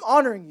 I'm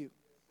honoring you.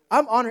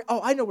 I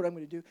know what I'm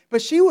going to do.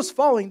 But she was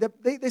following.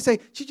 They say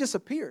she just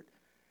appeared.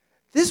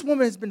 This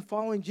woman has been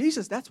following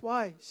Jesus. That's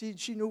why she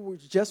knew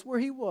just where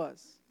he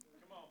was.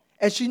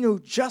 And she knew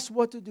just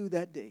what to do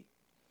that day.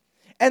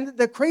 And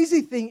the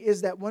crazy thing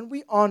is that when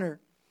we honor,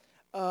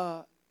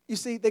 you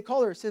see, they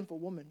call her a sinful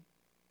woman.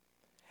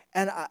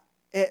 And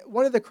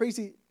one of the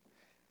crazy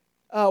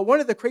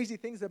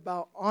things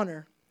about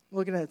honor, I'm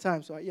looking at the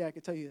time, so I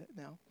can tell you that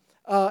now,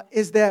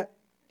 is that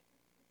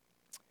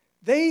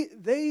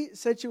they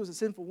said she was a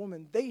sinful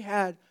woman. They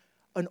had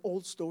an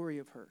old story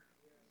of her.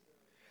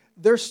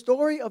 Their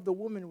story of the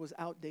woman was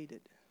outdated.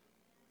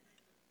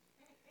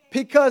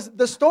 Because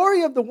the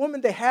story of the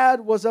woman they had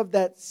was of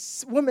that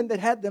woman that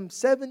had them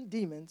 7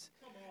 demons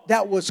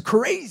that was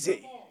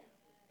crazy.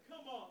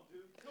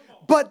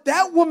 But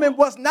that woman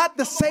was not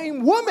the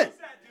same woman.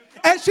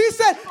 And she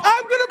said,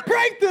 I'm going to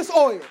break this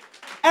oil.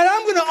 And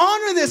I'm going to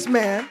honor this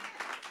man.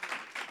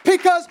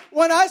 Because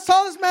when I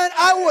saw this man,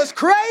 I was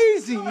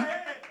crazy.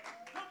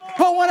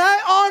 But when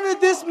I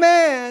honored this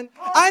man,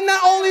 I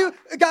not only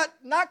got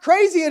not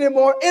crazy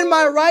anymore, in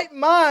my right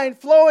mind,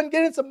 flowing,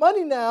 getting some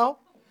money now,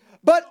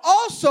 but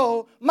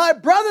also my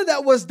brother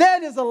that was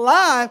dead is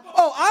alive.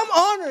 Oh, I'm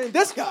honoring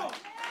this guy.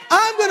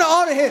 I'm going to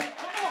honor him.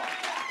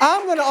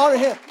 I'm going to honor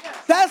him.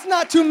 That's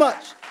not too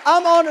much.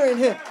 I'm honoring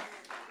him.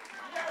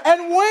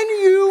 And when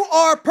you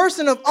are a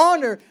person of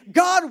honor,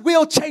 God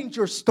will change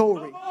your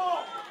story.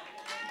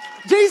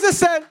 Jesus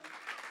said,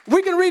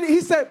 we can read it.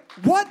 He said,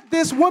 what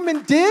this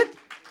woman did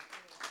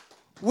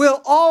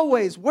will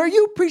always, where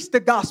you preach the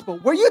gospel,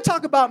 where you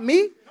talk about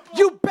me,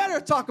 you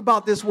better talk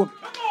about this woman.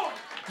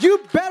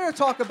 You better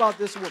talk about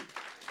this woman.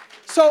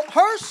 So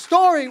her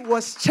story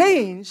was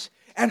changed,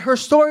 and her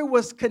story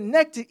was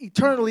connected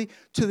eternally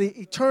to the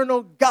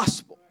eternal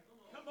gospel.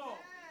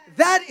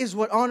 That is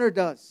what honor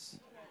does.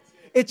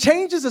 It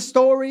changes a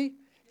story,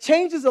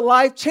 changes a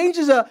life,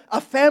 changes a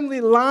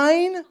family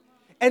line,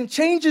 and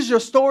changes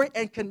your story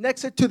and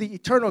connects it to the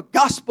eternal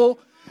gospel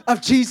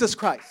of Jesus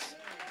Christ.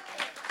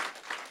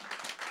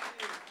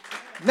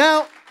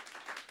 Now,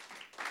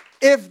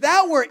 if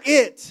that were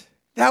it,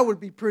 that would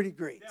be pretty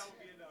great.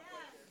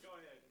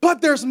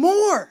 But there's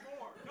more.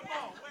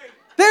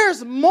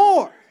 There's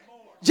more.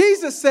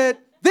 Jesus said,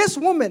 this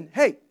woman,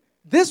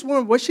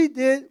 what she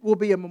did will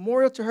be a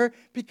memorial to her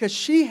because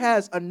she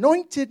has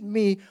anointed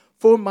me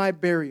for my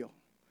burial.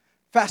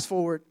 Fast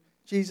forward,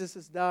 Jesus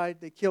has died.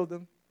 They killed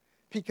him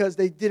because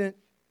they didn't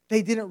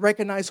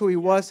recognize who he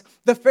was.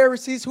 The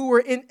Pharisees who were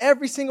in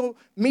every single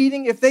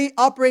meeting, if they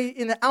operated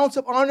in an ounce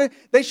of honor,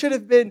 they should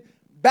have been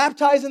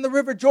baptized in the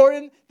River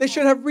Jordan. They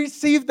should have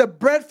received the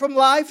bread from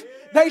life.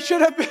 They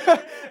should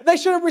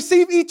have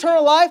received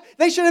eternal life.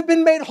 They should have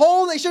been made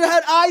whole. They should have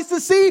had eyes to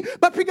see.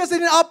 But because they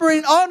didn't operate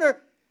in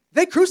honor,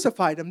 they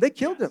crucified him. They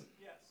killed him.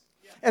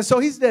 And so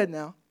he's dead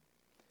now.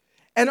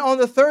 And on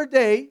the third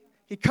day,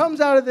 he comes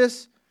out of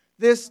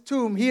this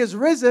tomb. He is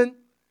risen.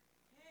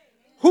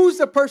 Who's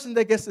the person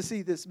that gets to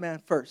see this man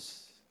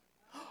first?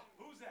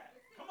 Who's that?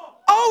 Come on.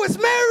 Oh, it's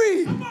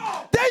Mary. Come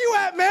on. There you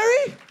at,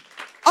 Mary.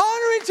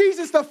 Honoring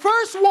Jesus, the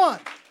first one.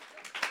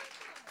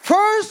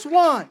 First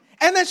one.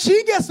 And then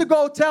she gets to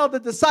go tell the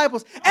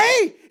disciples,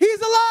 hey, he's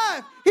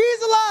alive.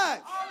 He's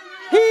alive.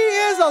 He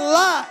is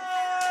alive.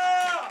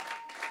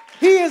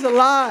 He is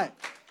alive.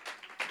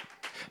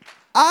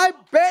 I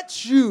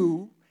bet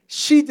you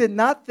she did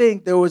not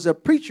think there was a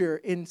preacher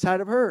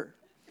inside of her.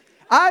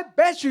 I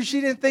bet you she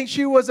didn't think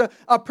she was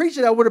a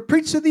preacher that would have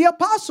preached to the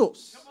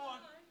apostles.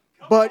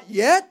 But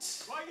yet,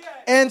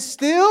 and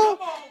still,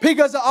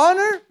 because of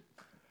honor,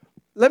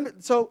 let me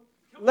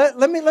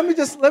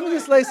just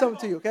lay something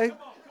to you, okay?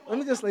 Let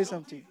me just lay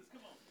something to you.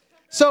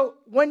 So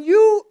when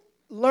you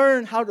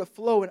learn how to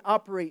flow and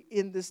operate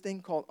in this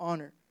thing called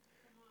honor,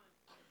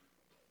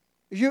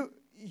 you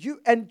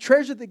and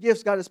treasure the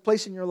gifts God has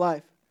placed in your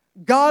life,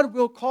 God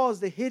will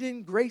cause the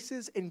hidden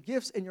graces and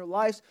gifts in your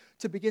lives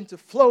to begin to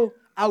flow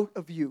out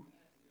of you.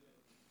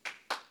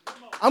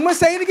 I'm going to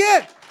say it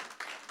again.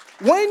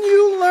 When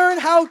you learn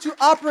how to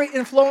operate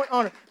in flow and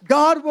honor,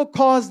 God will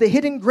cause the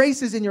hidden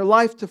graces in your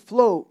life to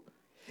flow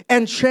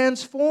and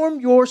transform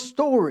your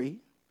story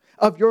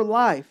of your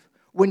life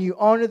when you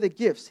honor the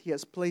gifts He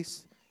has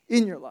placed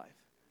in your life.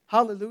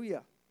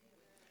 Hallelujah.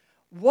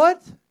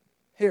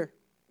 Here,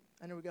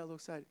 I know we got a little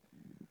excited.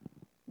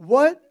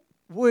 What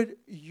would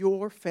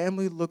your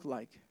family look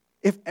like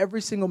if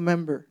every single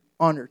member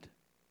honored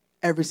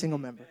every single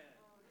member?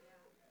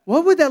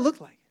 What would that look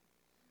like?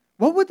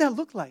 What would that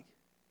look like?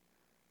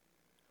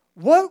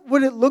 What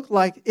would it look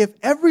like if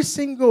every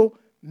single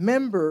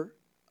member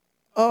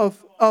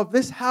of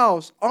this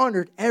house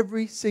honored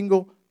every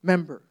single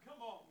member?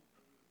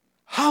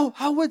 How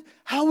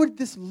would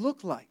this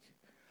look like?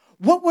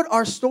 What would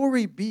our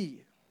story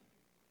be?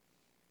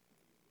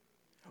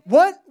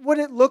 What would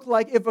it look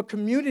like if a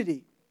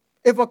community,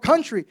 if a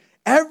country,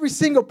 every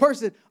single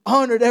person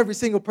honored every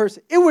single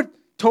person? It would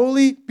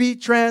totally be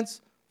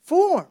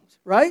transformed,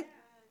 right?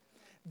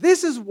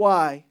 This is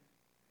why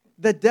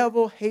the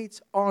devil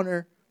hates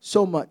honor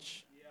so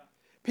much.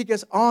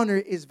 Because honor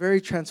is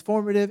very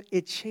transformative.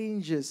 It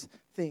changes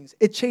things.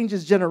 It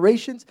changes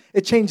generations.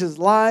 It changes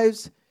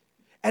lives.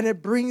 And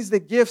it brings the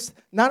gifts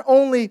not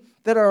only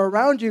that are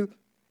around you,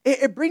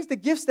 it brings the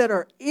gifts that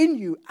are in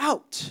you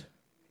out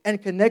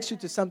and connects you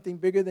to something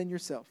bigger than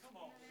yourself.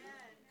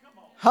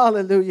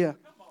 Hallelujah.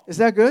 Is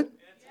that good?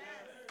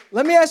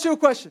 Let me ask you a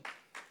question.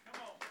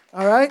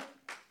 All right?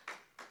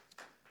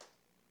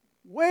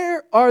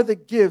 Where are the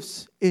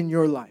gifts in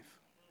your life?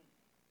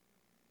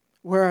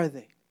 Where are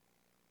they?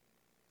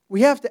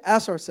 We have to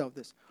ask ourselves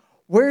this.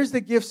 Where's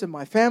the gifts in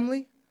my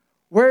family?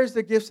 Where's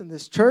the gifts in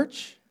this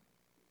church?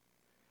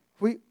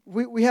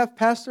 We have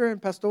pastor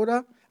and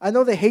pastora. I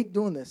know they hate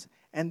doing this,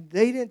 and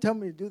they didn't tell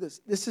me to do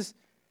this.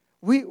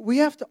 We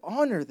have to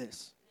honor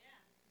this.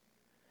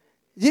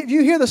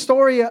 You hear the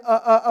story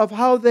of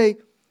how they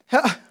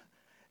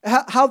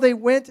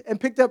went and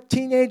picked up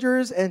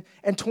teenagers and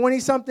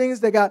 20-somethings.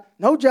 They got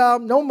no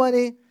job, no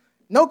money,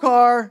 no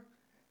car.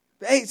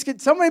 Hey, can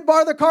somebody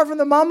borrow the car from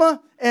the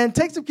mama and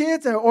take some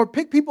kids or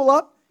pick people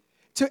up?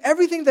 To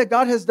everything that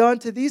God has done,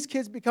 to these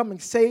kids becoming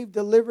saved,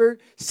 delivered,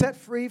 set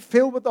free,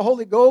 filled with the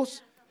Holy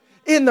Ghost,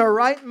 in their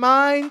right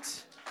mind,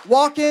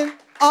 walking,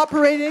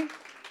 operating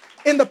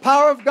in the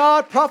power of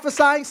God,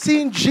 prophesying,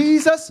 seeing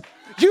Jesus.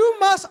 You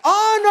must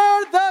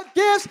honor the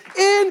gifts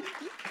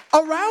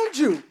around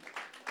you.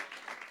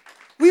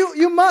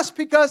 You must,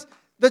 because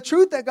the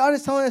truth that God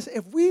is telling us,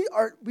 if we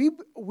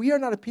are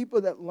not a people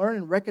that learn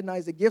and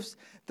recognize the gifts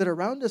that are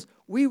around us,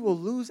 we will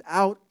lose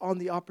out on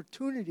the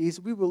opportunities.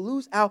 We will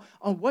lose out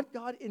on what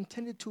God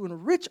intended to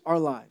enrich our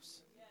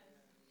lives.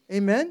 Yes.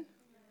 Amen?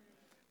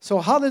 So,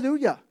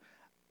 hallelujah.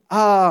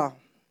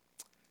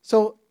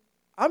 So,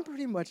 I'm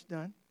pretty much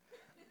done.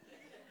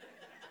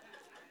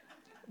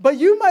 But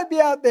you might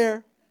be out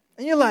there,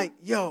 and you're like,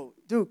 yo,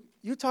 dude,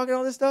 you talking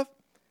all this stuff?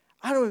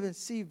 I don't even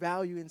see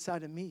value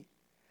inside of me.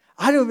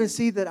 I don't even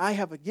see that I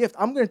have a gift.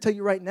 I'm going to tell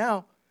you right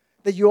now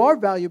that you are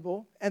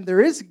valuable and there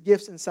is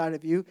gifts inside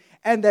of you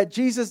and that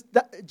Jesus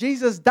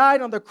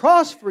died on the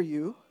cross for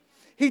you.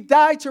 He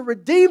died to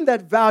redeem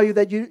that value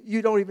that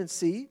you don't even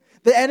see.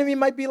 The enemy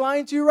might be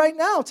lying to you right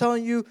now,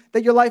 telling you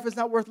that your life is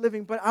not worth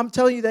living, but I'm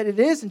telling you that it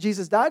is and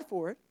Jesus died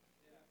for it.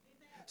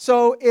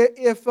 So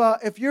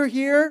if you're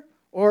here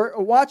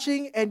or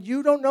watching and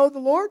you don't know the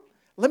Lord,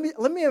 let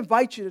me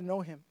invite you to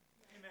know Him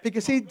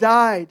because He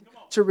died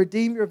to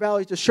redeem your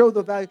value, to show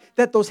the value,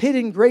 that those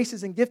hidden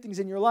graces and giftings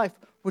in your life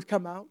would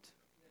come out.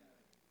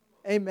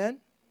 Amen.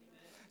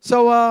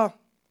 So,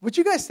 would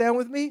you guys stand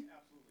with me?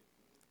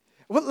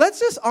 Well, let's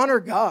just honor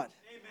God.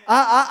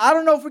 I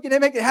don't know if we can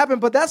make it happen,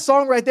 but that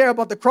song right there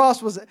about the cross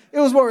was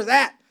where it was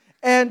at.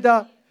 And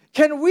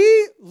can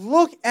we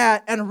look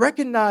at and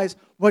recognize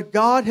what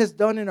God has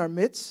done in our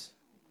midst?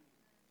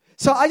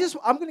 So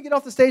I'm going to get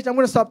off the stage. I'm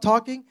going to stop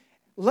talking.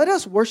 Let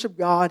us worship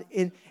God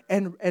okay,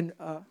 I'm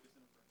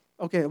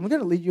going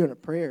to lead you in a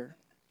prayer.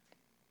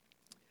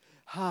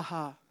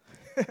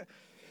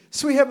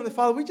 Sweet Heavenly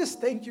Father, we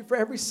just thank you for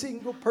every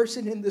single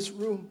person in this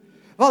room.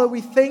 Father,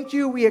 we thank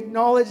you. We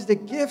acknowledge the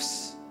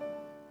gifts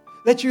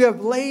that you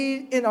have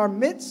laid in our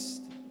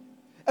midst.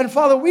 And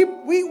Father,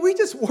 we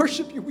just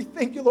worship you. We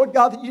thank you, Lord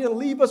God, that you didn't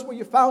leave us where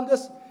you found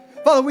us.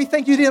 Father, we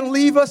thank you didn't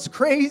leave us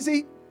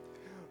crazy.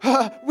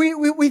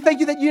 We thank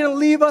you that you didn't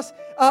leave us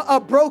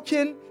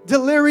broken,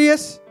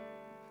 delirious,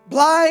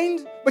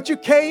 blind, but you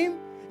came.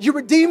 You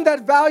redeemed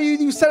that value.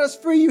 You set us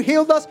free. You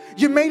healed us.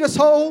 You made us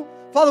whole.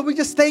 Father, we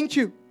just thank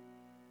you.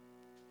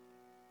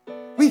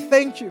 We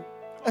thank you.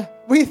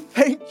 We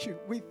thank you.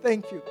 We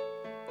thank you.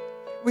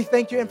 We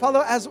thank you. And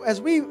Father, as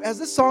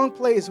this song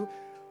plays,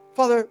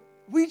 Father,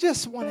 we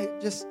just want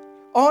to just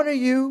honor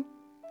you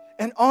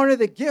and honor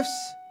the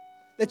gifts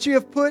that you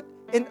have put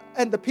in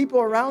and the people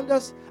around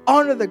us.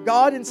 Honor the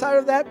God inside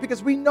of that,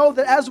 because we know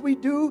that as we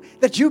do,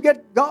 that you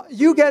get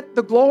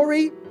the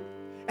glory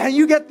and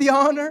you get the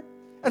honor.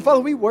 And Father,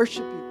 we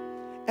worship you.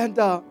 And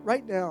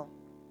right now,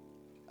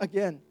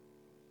 again,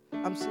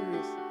 I'm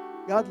serious.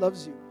 God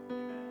loves you.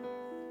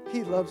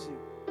 He loves you.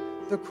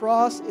 The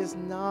cross is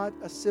not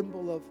a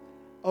symbol of,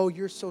 oh,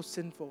 you're so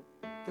sinful.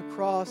 The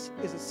cross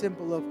is a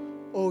symbol of,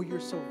 oh, you're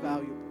so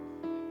valuable.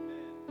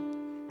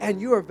 And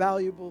you are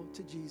valuable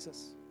to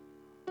Jesus.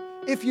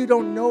 If you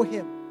don't know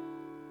him,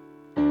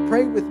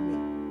 pray with me.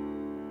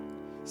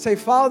 Say,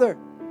 Father,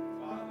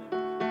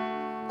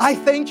 I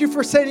thank you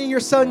for sending your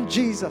son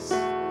Jesus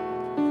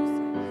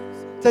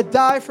to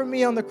die for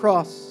me on the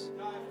cross.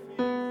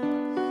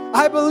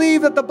 I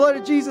believe that the blood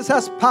of Jesus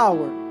has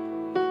power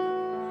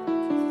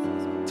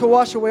to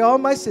wash away all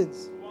my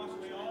sins.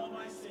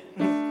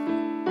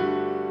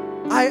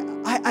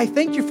 I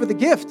thank you for the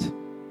gift.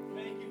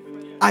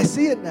 I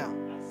see it now.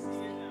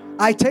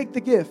 I take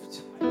the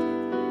gift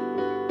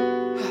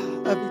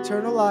of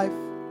eternal life.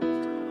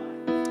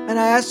 And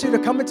I ask you to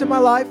come into my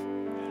life.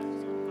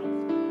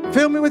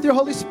 Fill me with your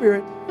Holy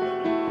Spirit.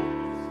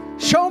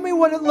 Show me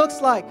what it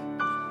looks like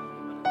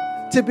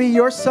to be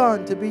your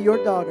son, to be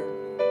your daughter.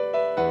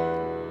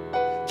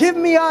 Give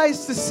me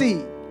eyes to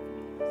see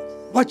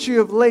what you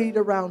have laid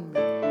around me.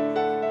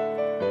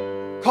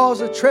 Cause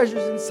the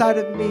treasures inside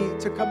of me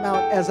to come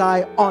out as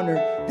I honor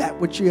that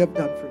which you have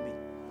done for me.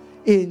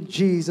 In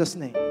Jesus'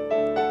 name.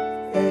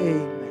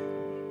 Amen.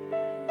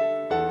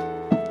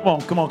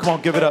 Come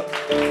on, give it up.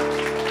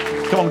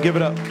 Come on, give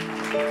it up.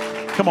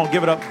 Come on,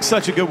 give it up.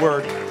 Such a good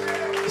word.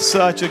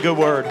 Such a good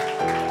word.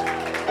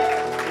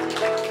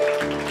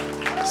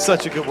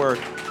 Such a good word.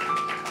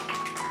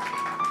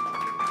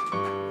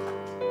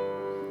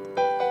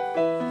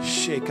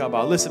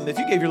 Listen, if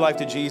you gave your life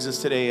to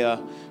Jesus today,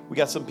 we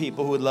got some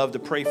people who would love to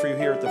pray for you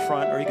here at the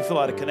front, or you can fill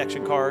out a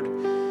connection card,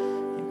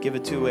 give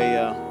it to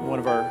one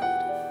of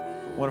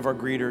our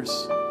greeters.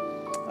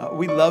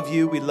 We love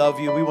you. We love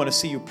you. We want to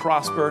see you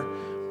prosper.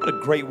 What a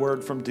great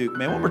word from Duke,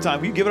 man. One more time,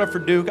 will you give it up for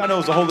Duke? I know it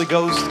was the Holy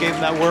Ghost gave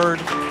him that word.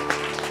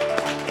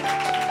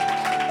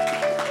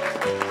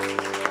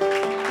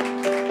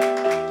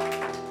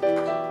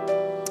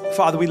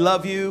 Father, we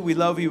love you. We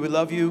love you. We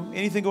love you.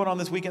 Anything going on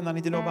this weekend I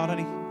need to know about,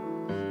 honey?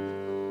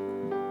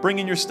 Bring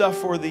in your stuff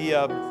for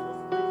the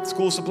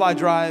school supply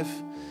drive.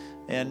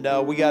 And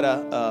we got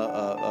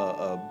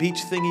a beach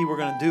thingy we're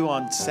going to do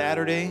on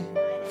Saturday,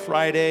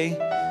 Friday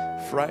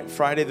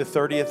the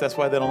 30th. That's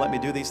why they don't let me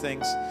do these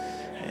things.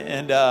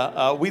 And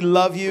we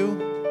love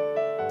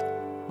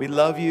you. We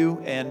love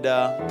you. And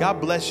God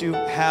bless you.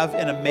 Have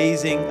an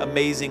amazing,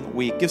 amazing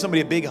week. Give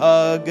somebody a big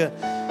hug.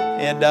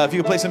 And if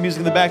you can play some music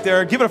in the back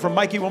there, give it up for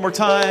Mikey one more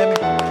time.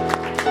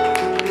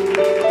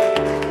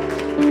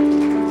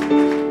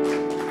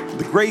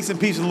 The grace and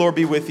peace of the Lord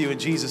be with you. In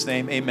Jesus'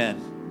 name,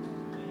 amen.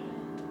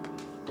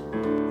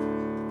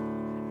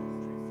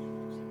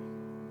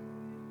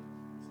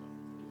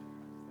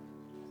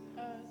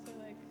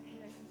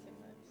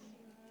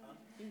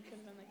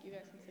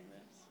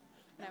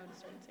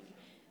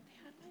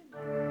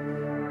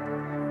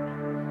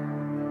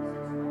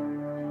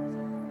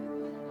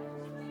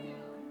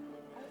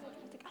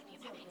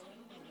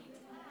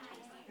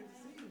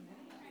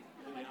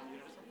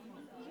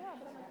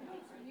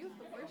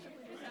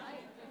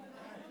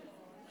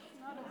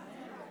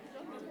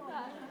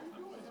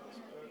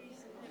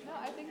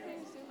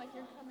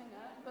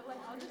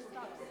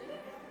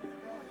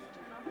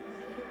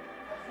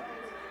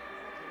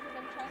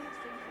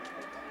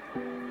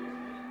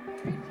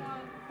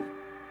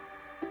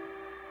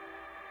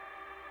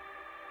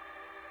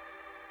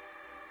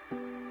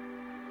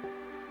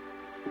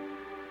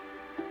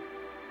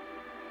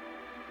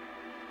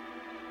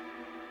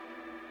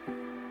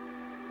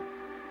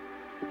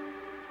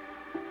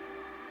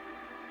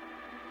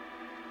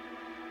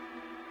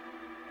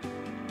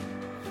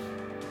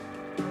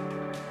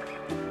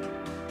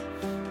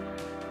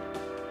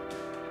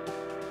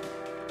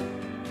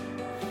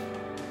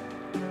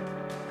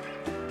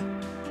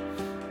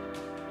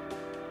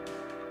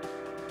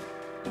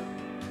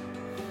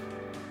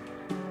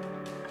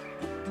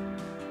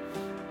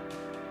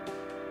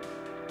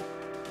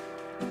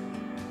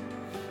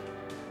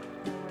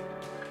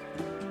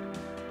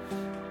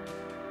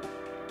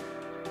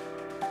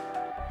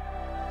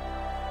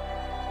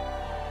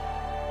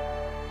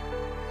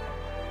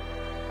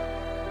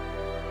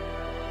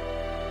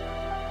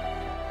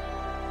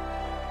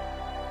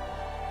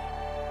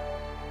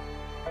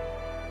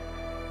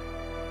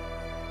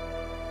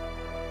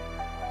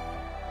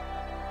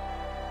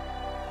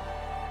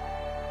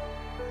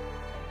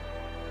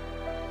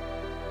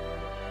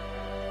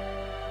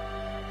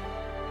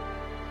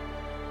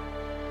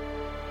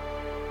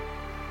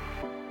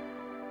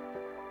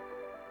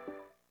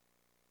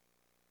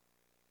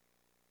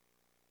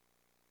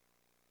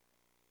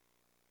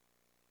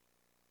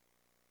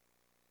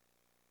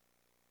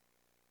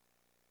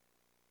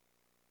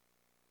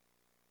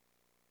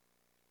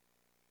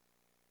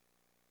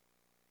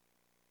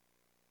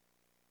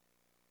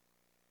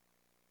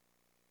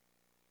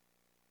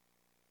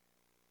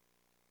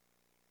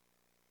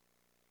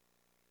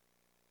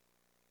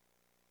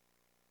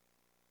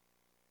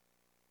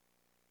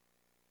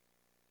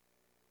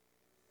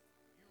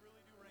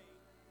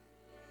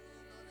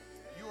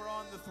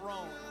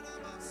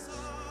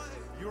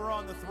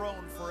 the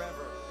throne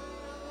forever.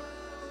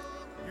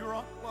 You're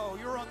on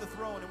the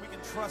throne and we can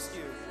trust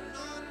you.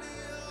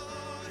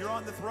 You're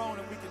on the throne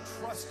and we can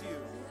trust you.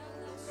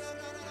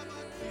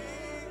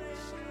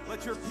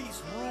 Let your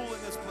peace rule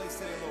in this place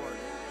today, Lord.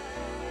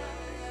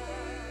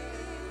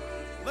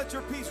 Let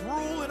your peace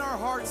rule in our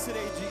hearts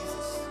today,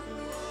 Jesus.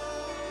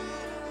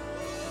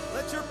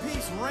 Let your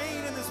peace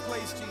reign in this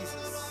place,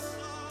 Jesus.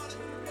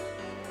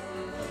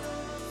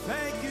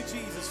 Thank you,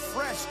 Jesus.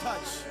 Fresh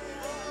touch.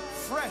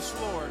 Fresh,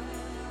 Lord.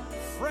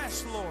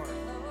 Fresh, Lord.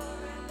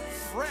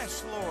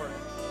 Fresh, Lord.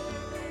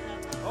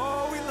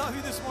 Oh, we love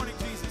you this morning,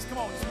 Jesus. Come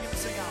on, just begin to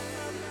sing out.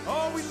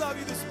 Oh, we love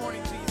you this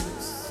morning,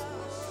 Jesus.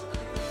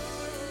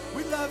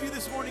 We love you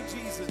this morning,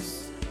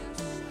 Jesus.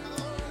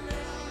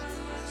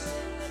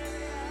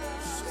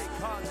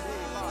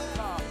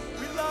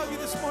 We love you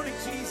this morning,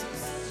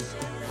 Jesus.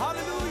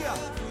 Hallelujah.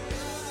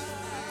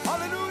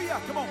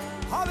 Hallelujah. Come on.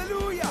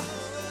 Hallelujah.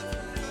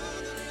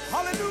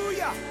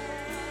 Hallelujah.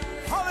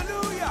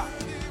 Hallelujah.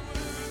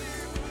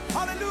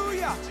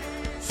 Hallelujah.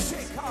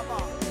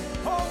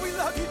 Oh, we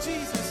love you,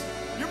 Jesus.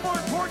 You're more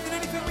important than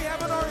anything we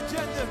have on our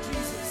agenda,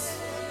 Jesus.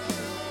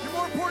 You're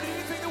more important than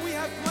anything that we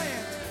have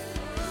planned.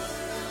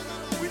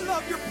 We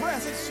love your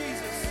presence,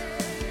 Jesus.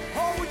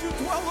 Oh, would you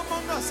dwell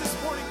among us this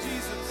morning,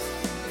 Jesus?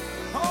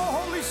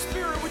 Oh, Holy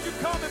Spirit, would you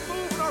come and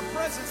move in our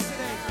presence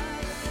today?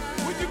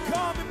 Would you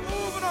come and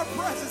move in our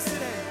presence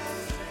today?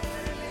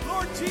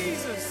 Lord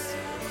Jesus,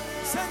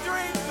 send your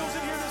angels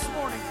in here this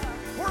morning.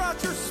 Pour out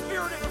your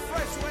Spirit in a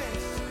fresh way.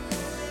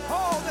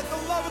 Oh, that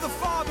the love of the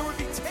Father would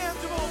be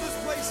tangible in this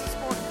place this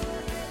morning.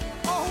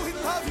 Oh, we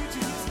love you,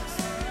 Jesus.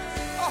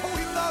 Oh,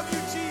 we love you,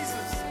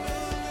 Jesus.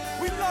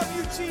 We love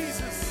you,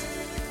 Jesus.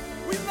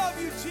 We love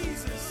you,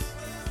 Jesus.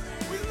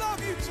 We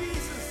love you,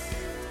 Jesus.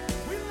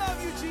 We love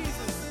you,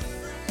 Jesus.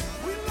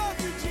 We love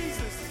you,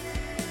 Jesus.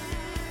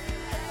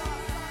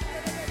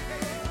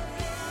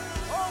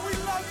 Oh, we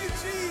love you,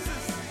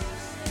 Jesus.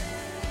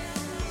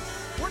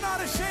 We're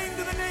not ashamed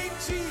of the name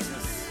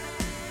Jesus.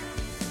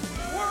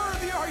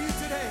 Worthy are you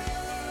today.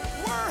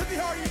 Worthy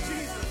are you,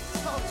 Jesus.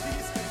 Oh,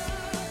 Jesus.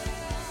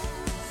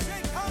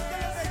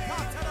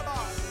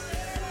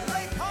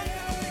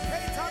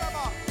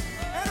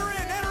 Enter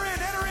in, enter in,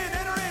 enter in,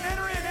 enter in,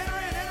 enter in, enter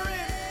in, enter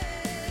in.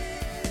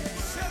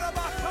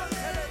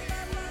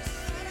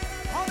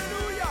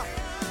 Hallelujah.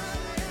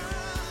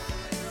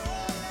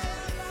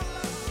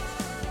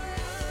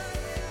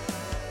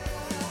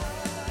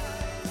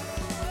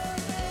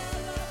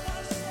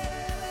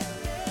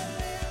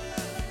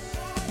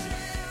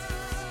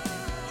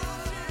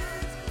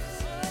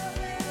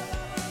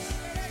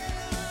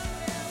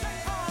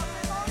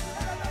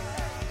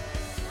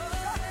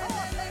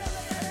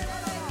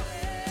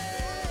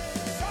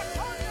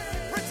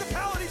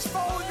 Principalities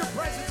fall in your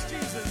presence,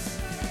 Jesus.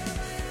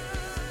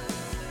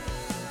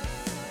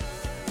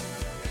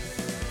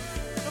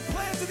 The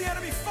plans of the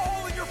enemy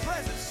fall in your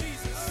presence,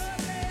 Jesus.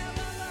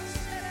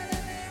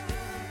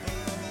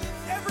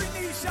 Every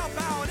knee shall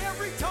bow and